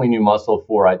definitely new muscle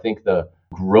for, I think, the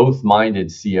growth-minded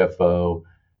CFO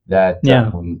that,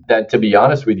 to be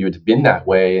honest with you, it's been that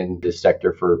way in this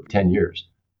sector for 10 years.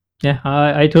 Yeah,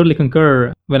 I totally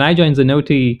concur. When I joined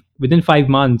Zenoti, within 5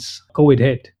 months, COVID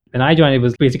hit. When I joined, it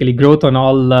was basically growth on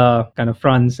all kind of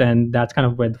fronts, and that's kind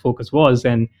of where the focus was.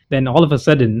 And then all of a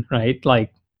sudden, right,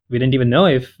 like we didn't even know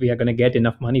if we are going to get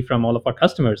enough money from all of our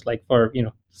customers, like for,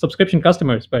 subscription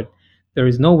customers. But there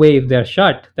is no way if they're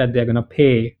shut that they're going to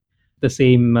pay the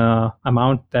same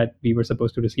amount that we were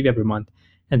supposed to receive every month.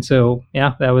 And so,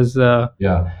 that was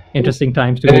interesting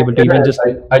times to be able to even just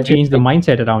change the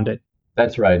mindset around it.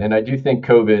 That's right. And I do think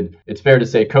it's fair to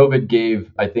say COVID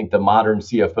gave, I think, the modern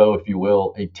CFO, if you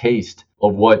will, a taste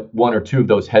of what one or two of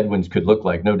those headwinds could look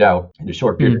like. No doubt, in a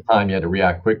short period of time, you had to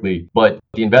react quickly. But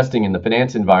the investing in the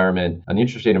finance environment and the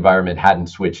interest rate environment hadn't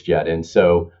switched yet. And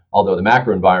so, although the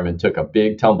macro environment took a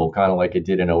big tumble, kind of like it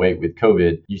did in 2008 with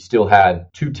COVID, you still had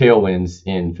two tailwinds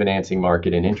in financing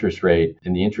market and interest rate,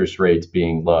 and the interest rates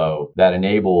being low, that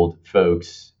enabled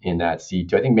folks in that seat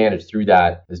to, I think, manage through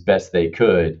that as best they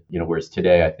could. Whereas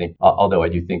today, I think, although I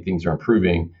do think things are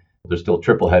improving, there's still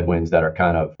triple headwinds that are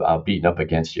kind of beating up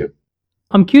against you.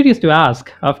 I'm curious to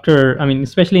ask,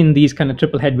 especially in these kind of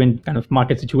triple headwind kind of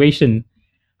market situation,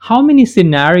 how many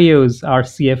scenarios are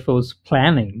CFOs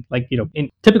planning? Like, in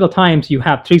typical times, you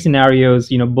have three scenarios,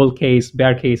 bull case,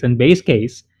 bear case, and base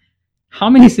case. How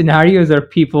many scenarios are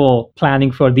people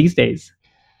planning for these days?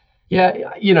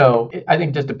 Yeah, I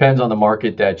think it just depends on the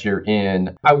market that you're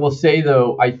in. I will say,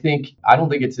 though, I don't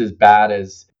think it's as bad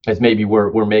as maybe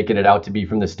we're making it out to be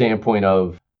from the standpoint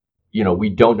of, we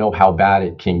don't know how bad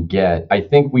it can get. I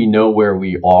think we know where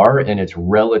we are, and it's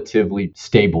relatively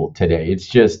stable today. It's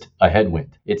just a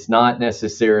headwind. It's not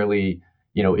necessarily,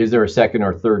 is there a second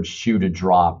or third shoe to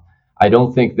drop? I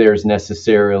don't think there's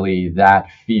necessarily that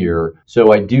fear.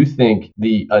 So I do think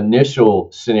the initial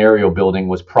scenario building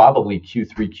was probably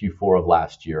Q3, Q4 of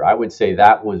last year. I would say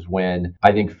that was when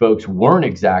I think folks weren't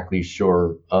exactly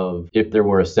sure of if there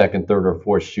were a second, third, or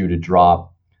fourth shoe to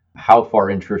drop. how far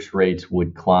interest rates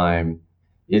would climb.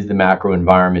 Is the macro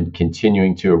environment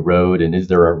continuing to erode, and is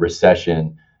there a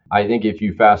recession? I think if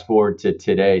you fast forward to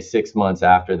today, 6 months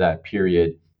after that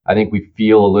period, I think we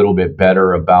feel a little bit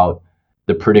better about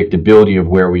the predictability of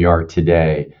where we are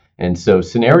today. And so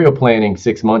scenario planning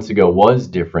 6 months ago was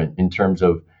different in terms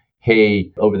of,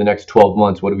 hey, over the next 12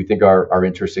 months, what do we think our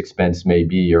interest expense may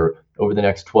be? Or over the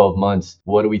next 12 months,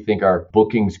 what do we think our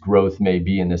bookings growth may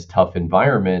be in this tough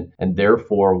environment? And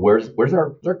therefore, where's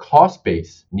our cost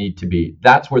base need to be?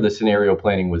 That's where the scenario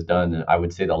planning was done. I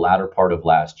would say the latter part of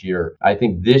last year. I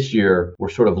think this year, we're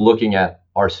sort of looking at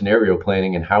our scenario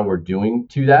planning and how we're doing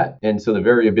to that. And so the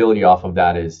variability off of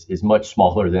that is much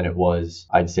smaller than it was,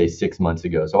 I'd say, 6 months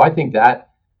ago. So I think that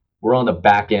we're on the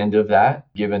back end of that,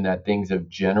 given that things have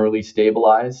generally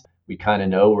stabilized. We kind of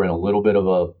know we're in a little bit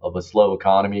of a slow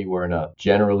economy. We're in a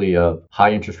generally a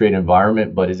high interest rate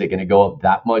environment, but is it going to go up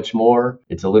that much more?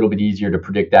 It's a little bit easier to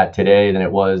predict that today than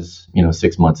it was,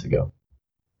 6 months ago.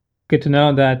 Good to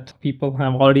know that people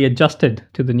have already adjusted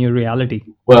to the new reality.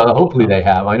 Well, hopefully they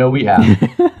have. I know we have.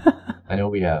 I know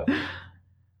we have.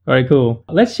 Very cool.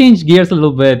 Let's change gears a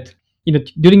little bit.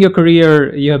 During your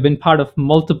career, you have been part of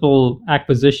multiple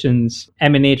acquisitions,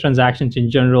 M&A transactions in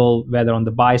general, whether on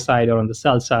the buy side or on the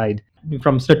sell side.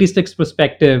 From statistics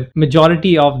perspective,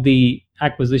 majority of the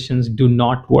acquisitions do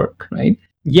not work, right?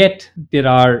 Yet there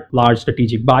are large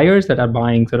strategic buyers that are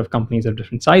buying sort of companies of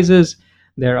different sizes.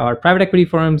 There are private equity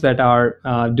firms that are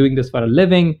doing this for a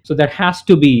living. So there has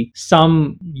to be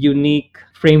some unique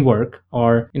framework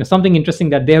or something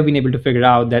interesting that they have been able to figure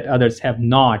out that others have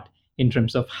not, in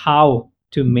terms of how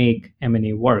to make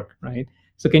M&A work, right?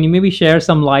 So can you maybe share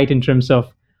some light in terms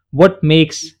of what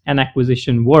makes an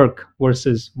acquisition work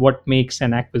versus what makes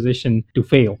an acquisition to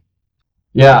fail?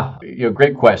 Yeah,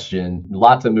 great question.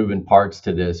 Lots of moving parts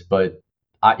to this, but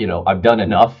I've done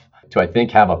enough to, I think,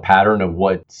 have a pattern of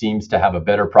what seems to have a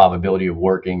better probability of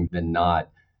working than not.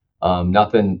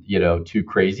 Nothing, too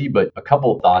crazy, but a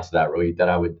couple of thoughts that really that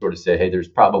I would sort of say, hey, there's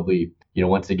probably,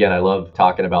 once again, I love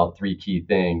talking about three key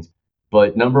things.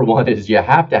 But number one is you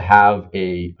have to have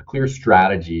a clear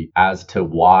strategy as to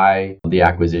why the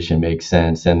acquisition makes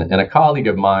sense. And a colleague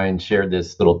of mine shared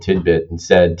this little tidbit and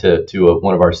said to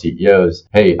one of our CEOs,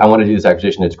 hey, I want to do this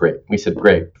acquisition. It's great. We said,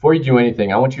 great. Before you do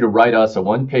anything, I want you to write us a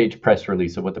one-page press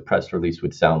release of what the press release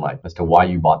would sound like as to why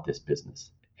you bought this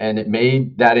business. And it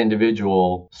made that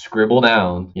individual scribble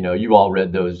down, you all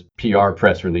read those PR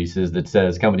press releases that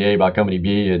says company A bought company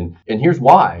B, and here's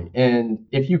why. And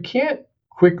if you can't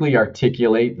quickly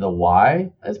articulate the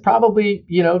why, that's probably,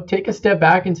 take a step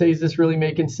back and say, is this really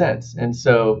making sense? And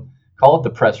so call it the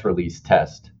press release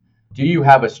test. Do you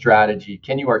have a strategy?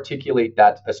 Can you articulate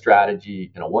a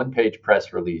strategy in a one-page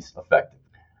press release effectively?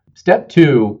 Step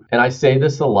two, and I say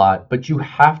this a lot, but you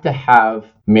have to have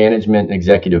management and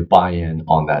executive buy-in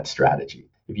on that strategy.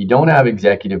 If you don't have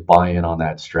executive buy-in on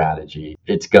that strategy,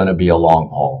 it's going to be a long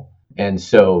haul. And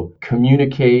so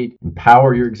communicate,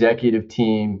 empower your executive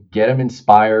team, get them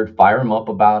inspired, fire them up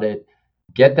about it,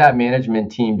 get that management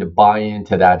team to buy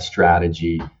into that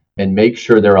strategy and make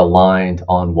sure they're aligned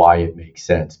on why it makes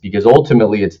sense. Because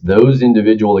ultimately, it's those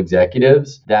individual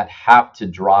executives that have to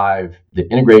drive the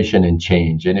integration and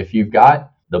change. And if you've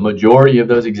got the majority of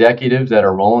those executives that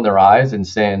are rolling their eyes and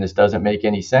saying this doesn't make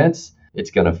any sense,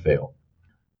 it's going to fail.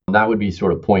 That would be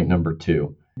sort of point number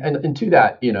two. And to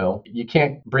that, you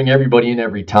can't bring everybody in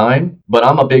every time, but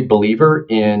I'm a big believer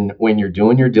in when you're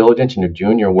doing your diligence and you're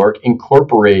doing your work,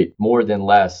 incorporate more than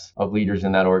less of leaders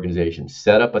in that organization.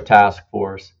 Set up a task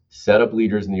force, set up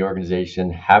leaders in the organization,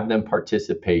 have them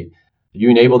participate. You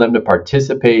enable them to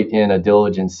participate in a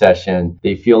diligence session.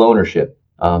 They feel ownership.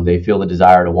 They feel the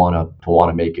desire to want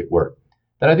to make it work.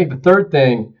 Then I think the third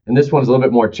thing, and this one's a little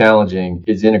bit more challenging,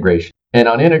 is integration. And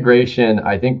on integration,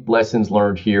 I think lessons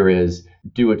learned here is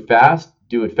do it fast,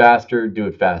 do it faster, do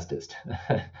it fastest.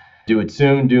 Do it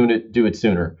soon, do it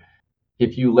sooner.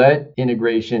 If you let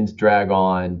integrations drag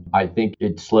on, I think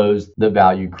it slows the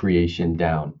value creation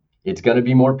down. It's going to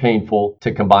be more painful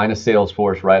to combine a sales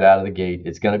force right out of the gate.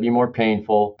 It's going to be more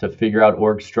painful to figure out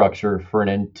org structure for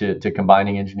to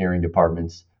combining engineering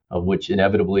departments, of which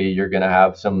inevitably you're going to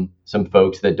have some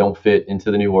folks that don't fit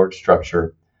into the new org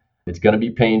structure. It's going to be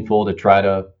painful to try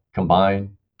to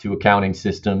combine two accounting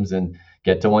systems and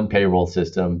get to one payroll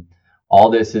system. All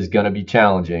this is going to be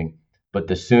challenging, but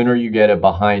the sooner you get it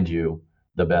behind you,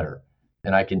 the better.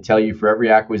 And I can tell you for every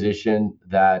acquisition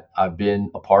that I've been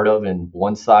a part of in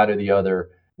one side or the other,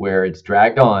 where it's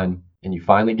dragged on and you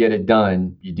finally get it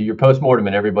done, you do your postmortem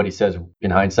and everybody says,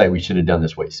 in hindsight, we should have done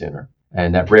this way sooner.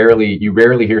 And that you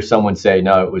rarely hear someone say,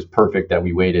 no, it was perfect that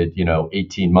we waited,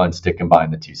 18 months to combine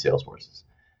the two sales forces.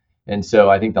 And so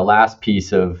I think the last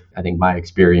piece of, I think, my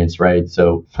experience, right?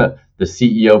 So the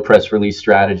CEO press release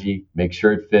strategy, make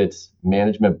sure it fits,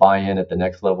 management buy-in at the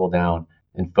next level down,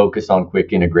 and focus on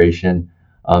quick integration.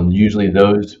 Usually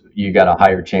those, you got a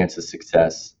higher chance of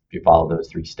success if you follow those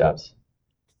three steps.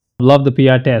 Love the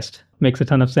PR test. Makes a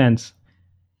ton of sense.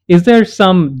 Is there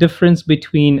some difference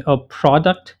between a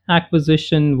product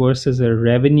acquisition versus a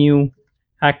revenue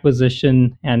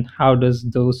acquisition, and how does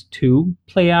those two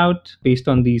play out based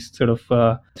on these sort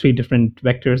of three different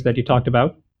vectors that you talked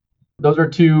about? Those are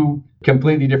two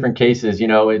completely different cases.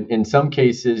 In some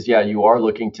cases, yeah, you are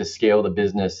looking to scale the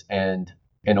business and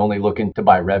only looking to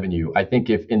buy revenue. I think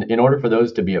if in order for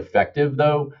those to be effective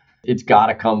though, it's got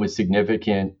to come with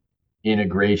significant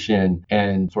integration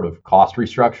and sort of cost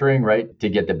restructuring, right? To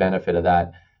get the benefit of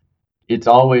that. It's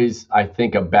always, I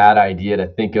think, a bad idea to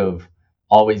think of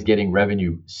always getting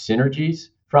revenue synergies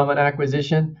from an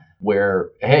acquisition where,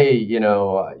 hey,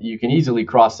 you can easily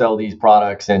cross sell these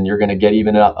products and you're going to get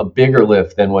even a bigger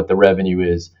lift than what the revenue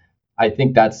is. I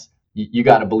think that's, you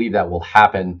got to believe that will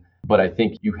happen. But I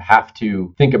think you have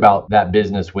to think about that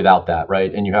business without that,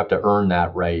 right? And you have to earn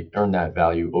that right, earn that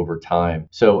value over time.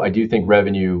 So I do think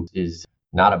revenue is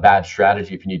not a bad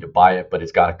strategy if you need to buy it, but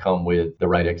it's got to come with the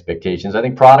right expectations. I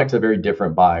think product's a very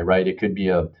different buy, right? It could be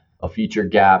a feature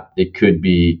gap. It could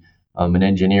be an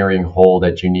engineering hole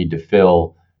that you need to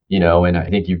fill, and I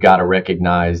think you've got to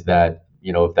recognize that,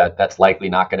 if that's likely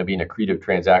not going to be an accretive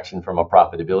transaction from a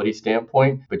profitability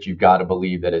standpoint, but you've got to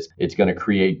believe that it's going to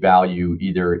create value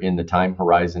either in the time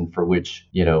horizon for which,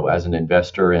 as an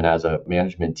investor and as a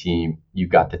management team, you've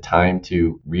got the time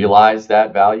to realize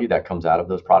that value that comes out of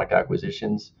those product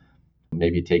acquisitions.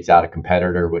 Maybe it takes out a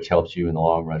competitor, which helps you in the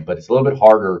long run, but it's a little bit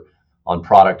harder on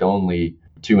product only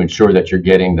to ensure that you're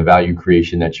getting the value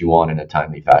creation that you want in a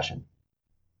timely fashion.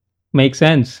 Makes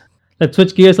sense. Let's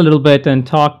switch gears a little bit and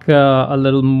talk a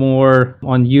little more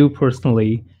on you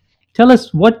personally. Tell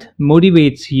us what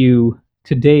motivates you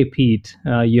today, Pete.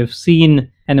 You've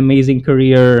seen an amazing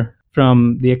career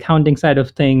from the accounting side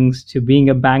of things to being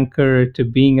a banker to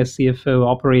being a CFO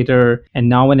operator and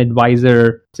now an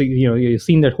advisor. So, you've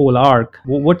seen that whole arc.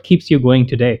 What keeps you going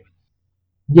today?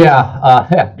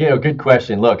 Yeah, good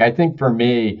question. Look, I think for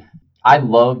me, I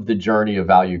love the journey of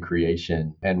value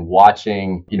creation and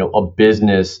watching, a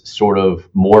business sort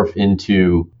of morph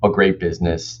into a great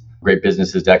business. Great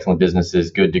businesses, excellent businesses,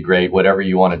 good to great, whatever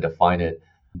you want to define it.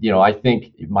 I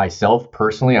think myself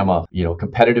personally, I'm a,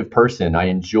 competitive person. I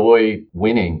enjoy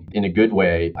winning in a good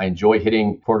way. I enjoy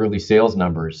hitting quarterly sales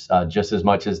numbers just as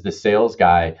much as the sales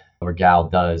guy or gal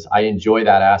does. I enjoy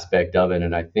that aspect of it.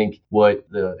 And I think what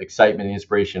the excitement and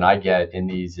inspiration I get in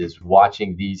these is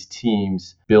watching these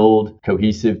teams build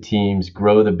cohesive teams,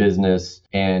 grow the business,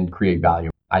 and create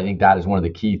value. I think that is one of the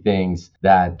key things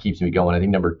that keeps me going. I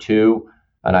think number two,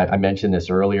 and I mentioned this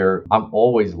earlier, I'm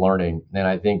always learning. And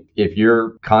I think if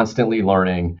you're constantly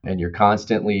learning and you're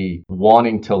constantly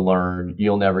wanting to learn,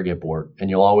 you'll never get bored. And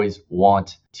you'll always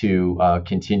want to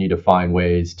continue to find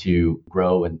ways to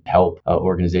grow and help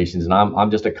organizations. And I'm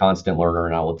just a constant learner.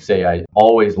 And I will say I'm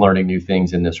always learning new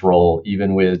things in this role,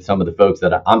 even with some of the folks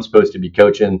that I'm supposed to be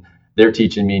coaching. They're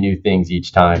teaching me new things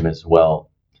each time as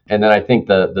well. And then I think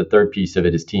the third piece of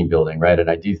it is team building, right? And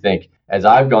I do think as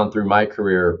I've gone through my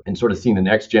career and sort of seen the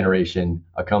next generation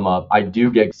come up, I do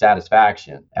get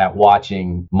satisfaction at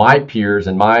watching my peers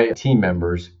and my team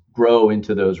members grow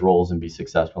into those roles and be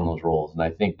successful in those roles. And I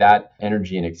think that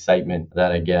energy and excitement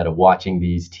that I get of watching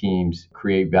these teams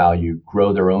create value,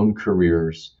 grow their own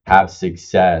careers, have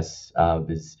success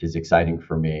is exciting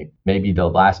for me. Maybe the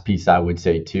last piece I would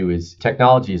say too is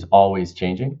technology is always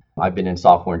changing. I've been in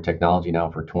software and technology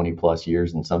now for 20 plus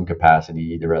years in some capacity,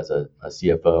 either as a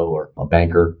CFO or a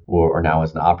banker or now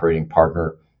as an operating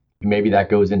partner. Maybe that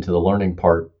goes into the learning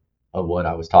part of what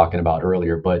I was talking about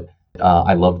earlier, but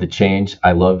I love the change.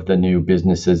 I love the new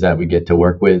businesses that we get to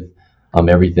work with.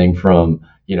 Everything from,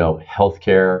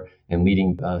 healthcare and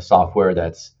leading software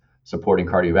that's supporting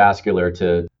cardiovascular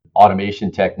to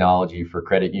automation technology for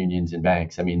credit unions and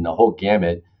banks. I mean, the whole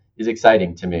gamut is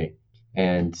exciting to me.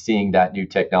 And seeing that new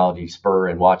technology spur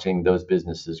and watching those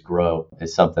businesses grow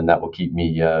is something that will keep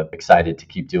me excited to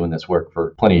keep doing this work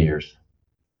for plenty of years.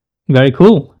 Very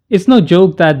cool. It's no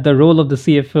joke that the role of the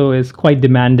CFO is quite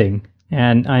demanding.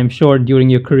 And I'm sure during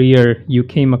your career, you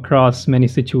came across many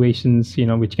situations,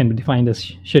 which can be defined as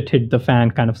shit hit the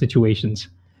fan kind of situations.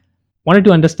 Wanted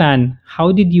to understand,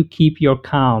 how did you keep your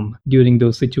calm during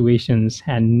those situations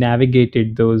and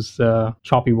navigated those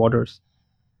choppy waters?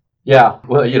 Yeah,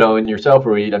 well, in yourself,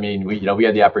 Reed, I mean, we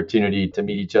had the opportunity to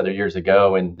meet each other years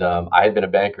ago, and I had been a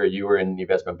banker. You were in the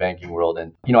investment banking world,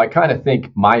 and I kind of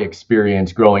think my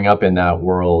experience growing up in that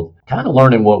world, kind of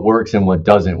learning what works and what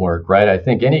doesn't work, right? I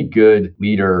think any good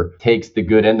leader takes the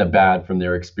good and the bad from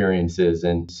their experiences,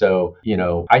 and so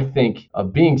I think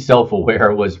being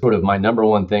self-aware was sort of my number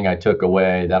one thing I took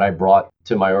away that I brought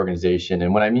to my organization,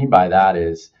 and what I mean by that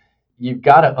is you've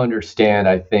got to understand,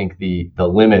 I think, the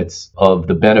limits of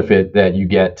the benefit that you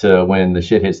get to when the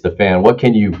shit hits the fan. What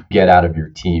can you get out of your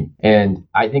team? And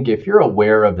I think if you're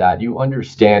aware of that, you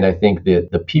understand, I think, that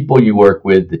the people you work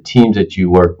with, the teams that you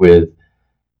work with,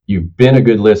 you've been a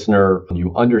good listener,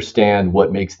 you understand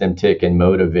what makes them tick and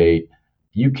motivate,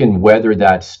 you can weather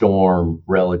that storm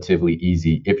relatively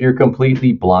easy. If you're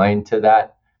completely blind to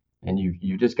that and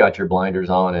you just got your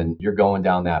blinders on and you're going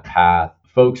down that path,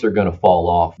 folks are going to fall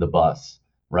off the bus,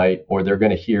 right? Or they're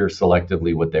going to hear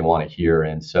selectively what they want to hear.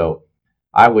 And so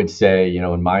I would say,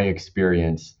 in my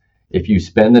experience, if you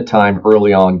spend the time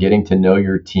early on getting to know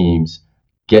your teams,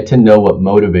 get to know what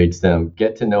motivates them,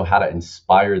 get to know how to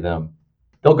inspire them,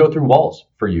 they'll go through walls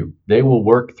for you. They will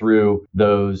work through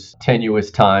those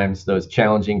tenuous times, those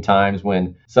challenging times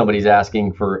when somebody's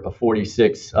asking for a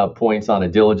 46 points on a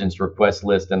diligence request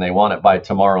list and they want it by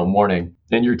tomorrow morning.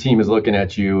 And your team is looking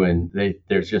at you and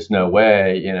there's just no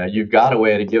way. You've got a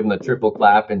way to give them the triple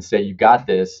clap and say, you got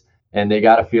this. And they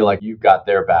got to feel like you've got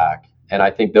their back. And I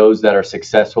think those that are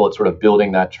successful at sort of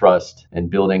building that trust and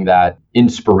building that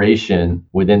inspiration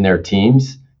within their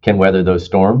teams can weather those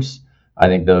storms. I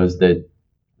think those that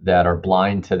are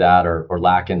blind to that or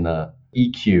lacking the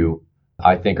EQ,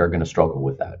 I think are going to struggle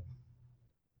with that.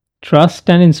 Trust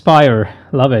and inspire.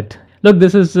 Love it. Look,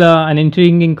 this is an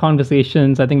intriguing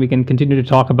conversations. I think we can continue to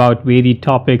talk about varied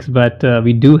topics, but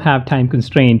we do have time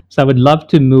constraint. So I would love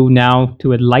to move now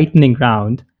to a lightning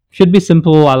round. Should be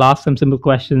simple. I'll ask some simple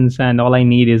questions, and all I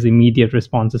need is immediate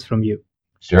responses from you.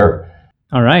 Sure.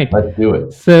 All right. Let's do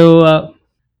it. So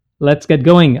let's get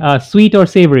going. Sweet or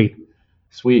savory?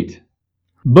 Sweet.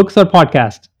 Books or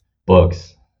podcast?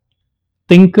 Books.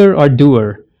 Thinker or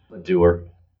doer? A doer.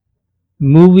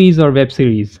 Movies or web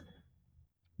series?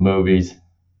 Movies.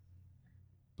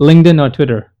 LinkedIn or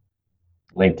Twitter?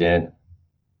 LinkedIn.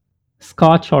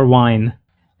 Scotch or wine?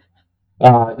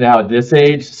 Now, at this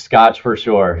age, Scotch for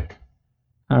sure.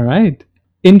 All right.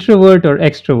 Introvert or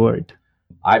extrovert?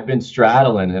 I've been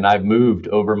straddling and I've moved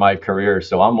over my career,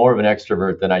 so I'm more of an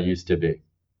extrovert than I used to be.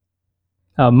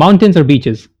 Mountains or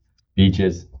beaches?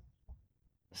 Beaches.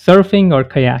 Surfing or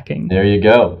kayaking? There you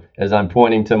go. As I'm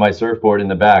pointing to my surfboard in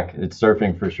the back, it's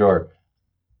surfing for sure.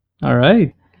 All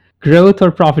right. Growth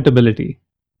or profitability?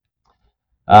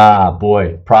 Ah,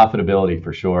 boy, profitability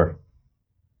for sure.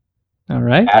 All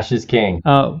right. Cash is king.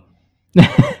 What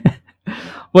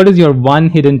is your one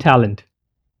hidden talent?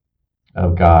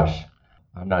 Oh gosh,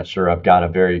 I'm not sure I've got a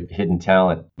very hidden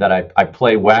talent that I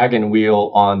play wagon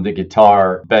wheel on the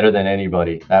guitar better than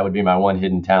anybody. That would be my one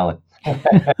hidden talent.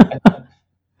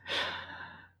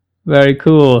 Very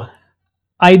cool.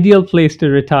 Ideal place to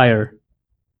retire?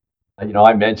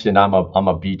 I mentioned I'm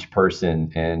a beach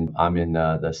person and I'm in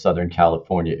the Southern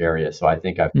California area, so I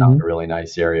think I've found a really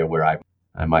nice area where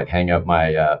I might hang up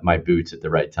my boots at the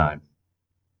right time.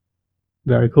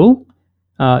 Very cool.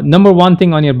 Number one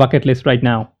thing on your bucket list right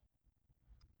now?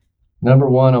 Number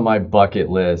one on my bucket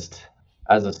list,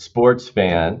 as a sports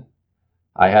fan,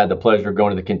 I had the pleasure of going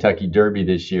to the Kentucky Derby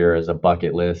this year as a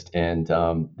bucket list, and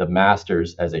the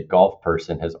Masters as a golf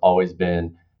person has always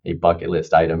been a bucket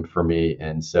list item for me.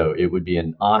 And so it would be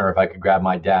an honor if I could grab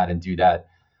my dad and do that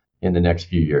in the next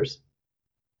few years.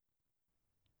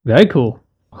 Very cool.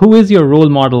 Who is your role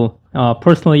model,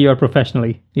 personally or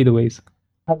professionally, either ways?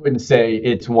 I wouldn't say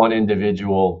it's one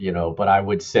individual, but I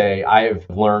would say I have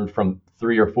learned from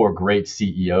 3 or 4 great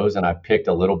CEOs, and I've picked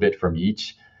a little bit from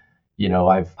each.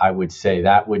 I would say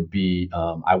that would be,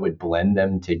 I would blend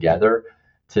them together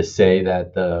to say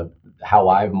that how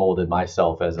I've molded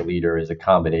myself as a leader is a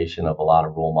combination of a lot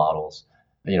of role models.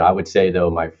 I would say though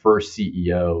my first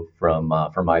CEO from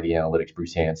ID Analytics,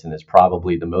 Bruce Hansen, is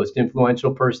probably the most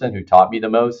influential person who taught me the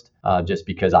most, just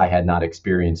because I had not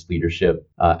experienced leadership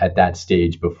at that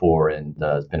stage before, and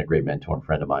has been a great mentor and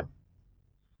friend of mine.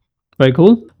 Very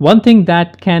cool. One thing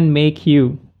that can make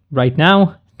you right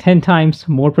now 10 times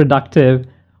more productive,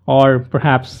 or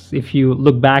perhaps if you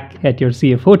look back at your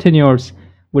CFO tenures,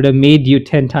 would have made you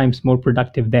 10 times more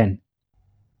productive then?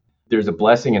 There's a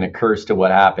blessing and a curse to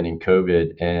what happened in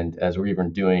COVID. And as we're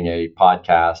even doing a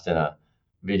podcast and a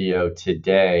video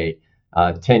today,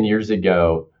 10 years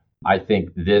ago, I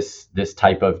think this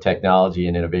type of technology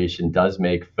and innovation does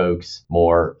make folks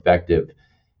more effective.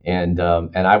 And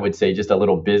I would say just a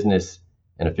little business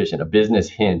and efficient, a business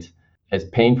hint, as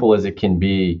painful as it can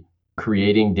be,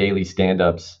 creating daily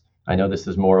stand-ups. I know this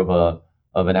is more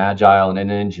of an agile and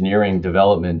an engineering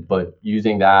development, but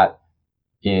using that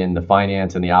in the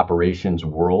finance and the operations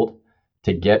world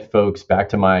to get folks back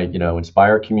to my,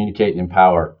 inspire, communicate, and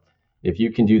empower. If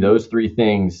you can do those three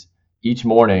things each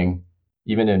morning,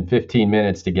 even in 15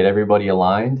 minutes to get everybody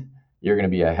aligned, you're going to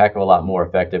be a heck of a lot more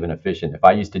effective and efficient. If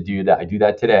I used to do that, I do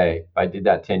that today. If I did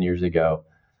that 10 years ago,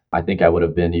 I think I would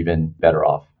have been even better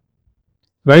off.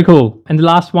 Very cool. And the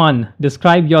last one,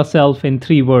 describe yourself in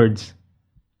 3 words.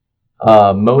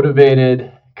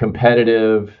 Motivated,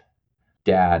 competitive,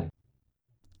 dad.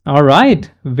 All right.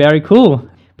 Very cool.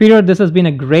 Peter, this has been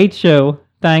a great show.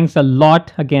 Thanks a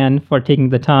lot again for taking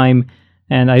the time.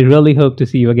 And I really hope to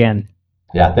see you again.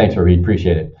 Yeah, thanks, Ravid.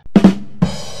 Appreciate it.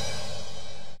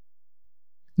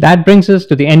 That brings us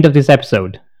to the end of this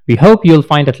episode. We hope you'll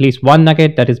find at least one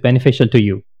nugget that is beneficial to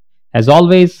you. As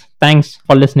always, thanks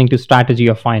for listening to Strategy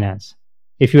of Finance.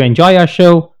 If you enjoy our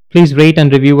show, please rate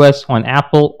and review us on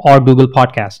Apple or Google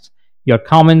Podcasts. Your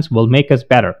comments will make us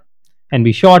better. And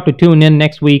be sure to tune in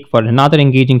next week for another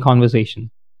engaging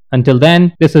conversation. Until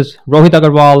then, this is Rohit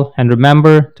Agarwal, and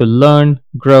remember to learn,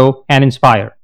 grow, and inspire.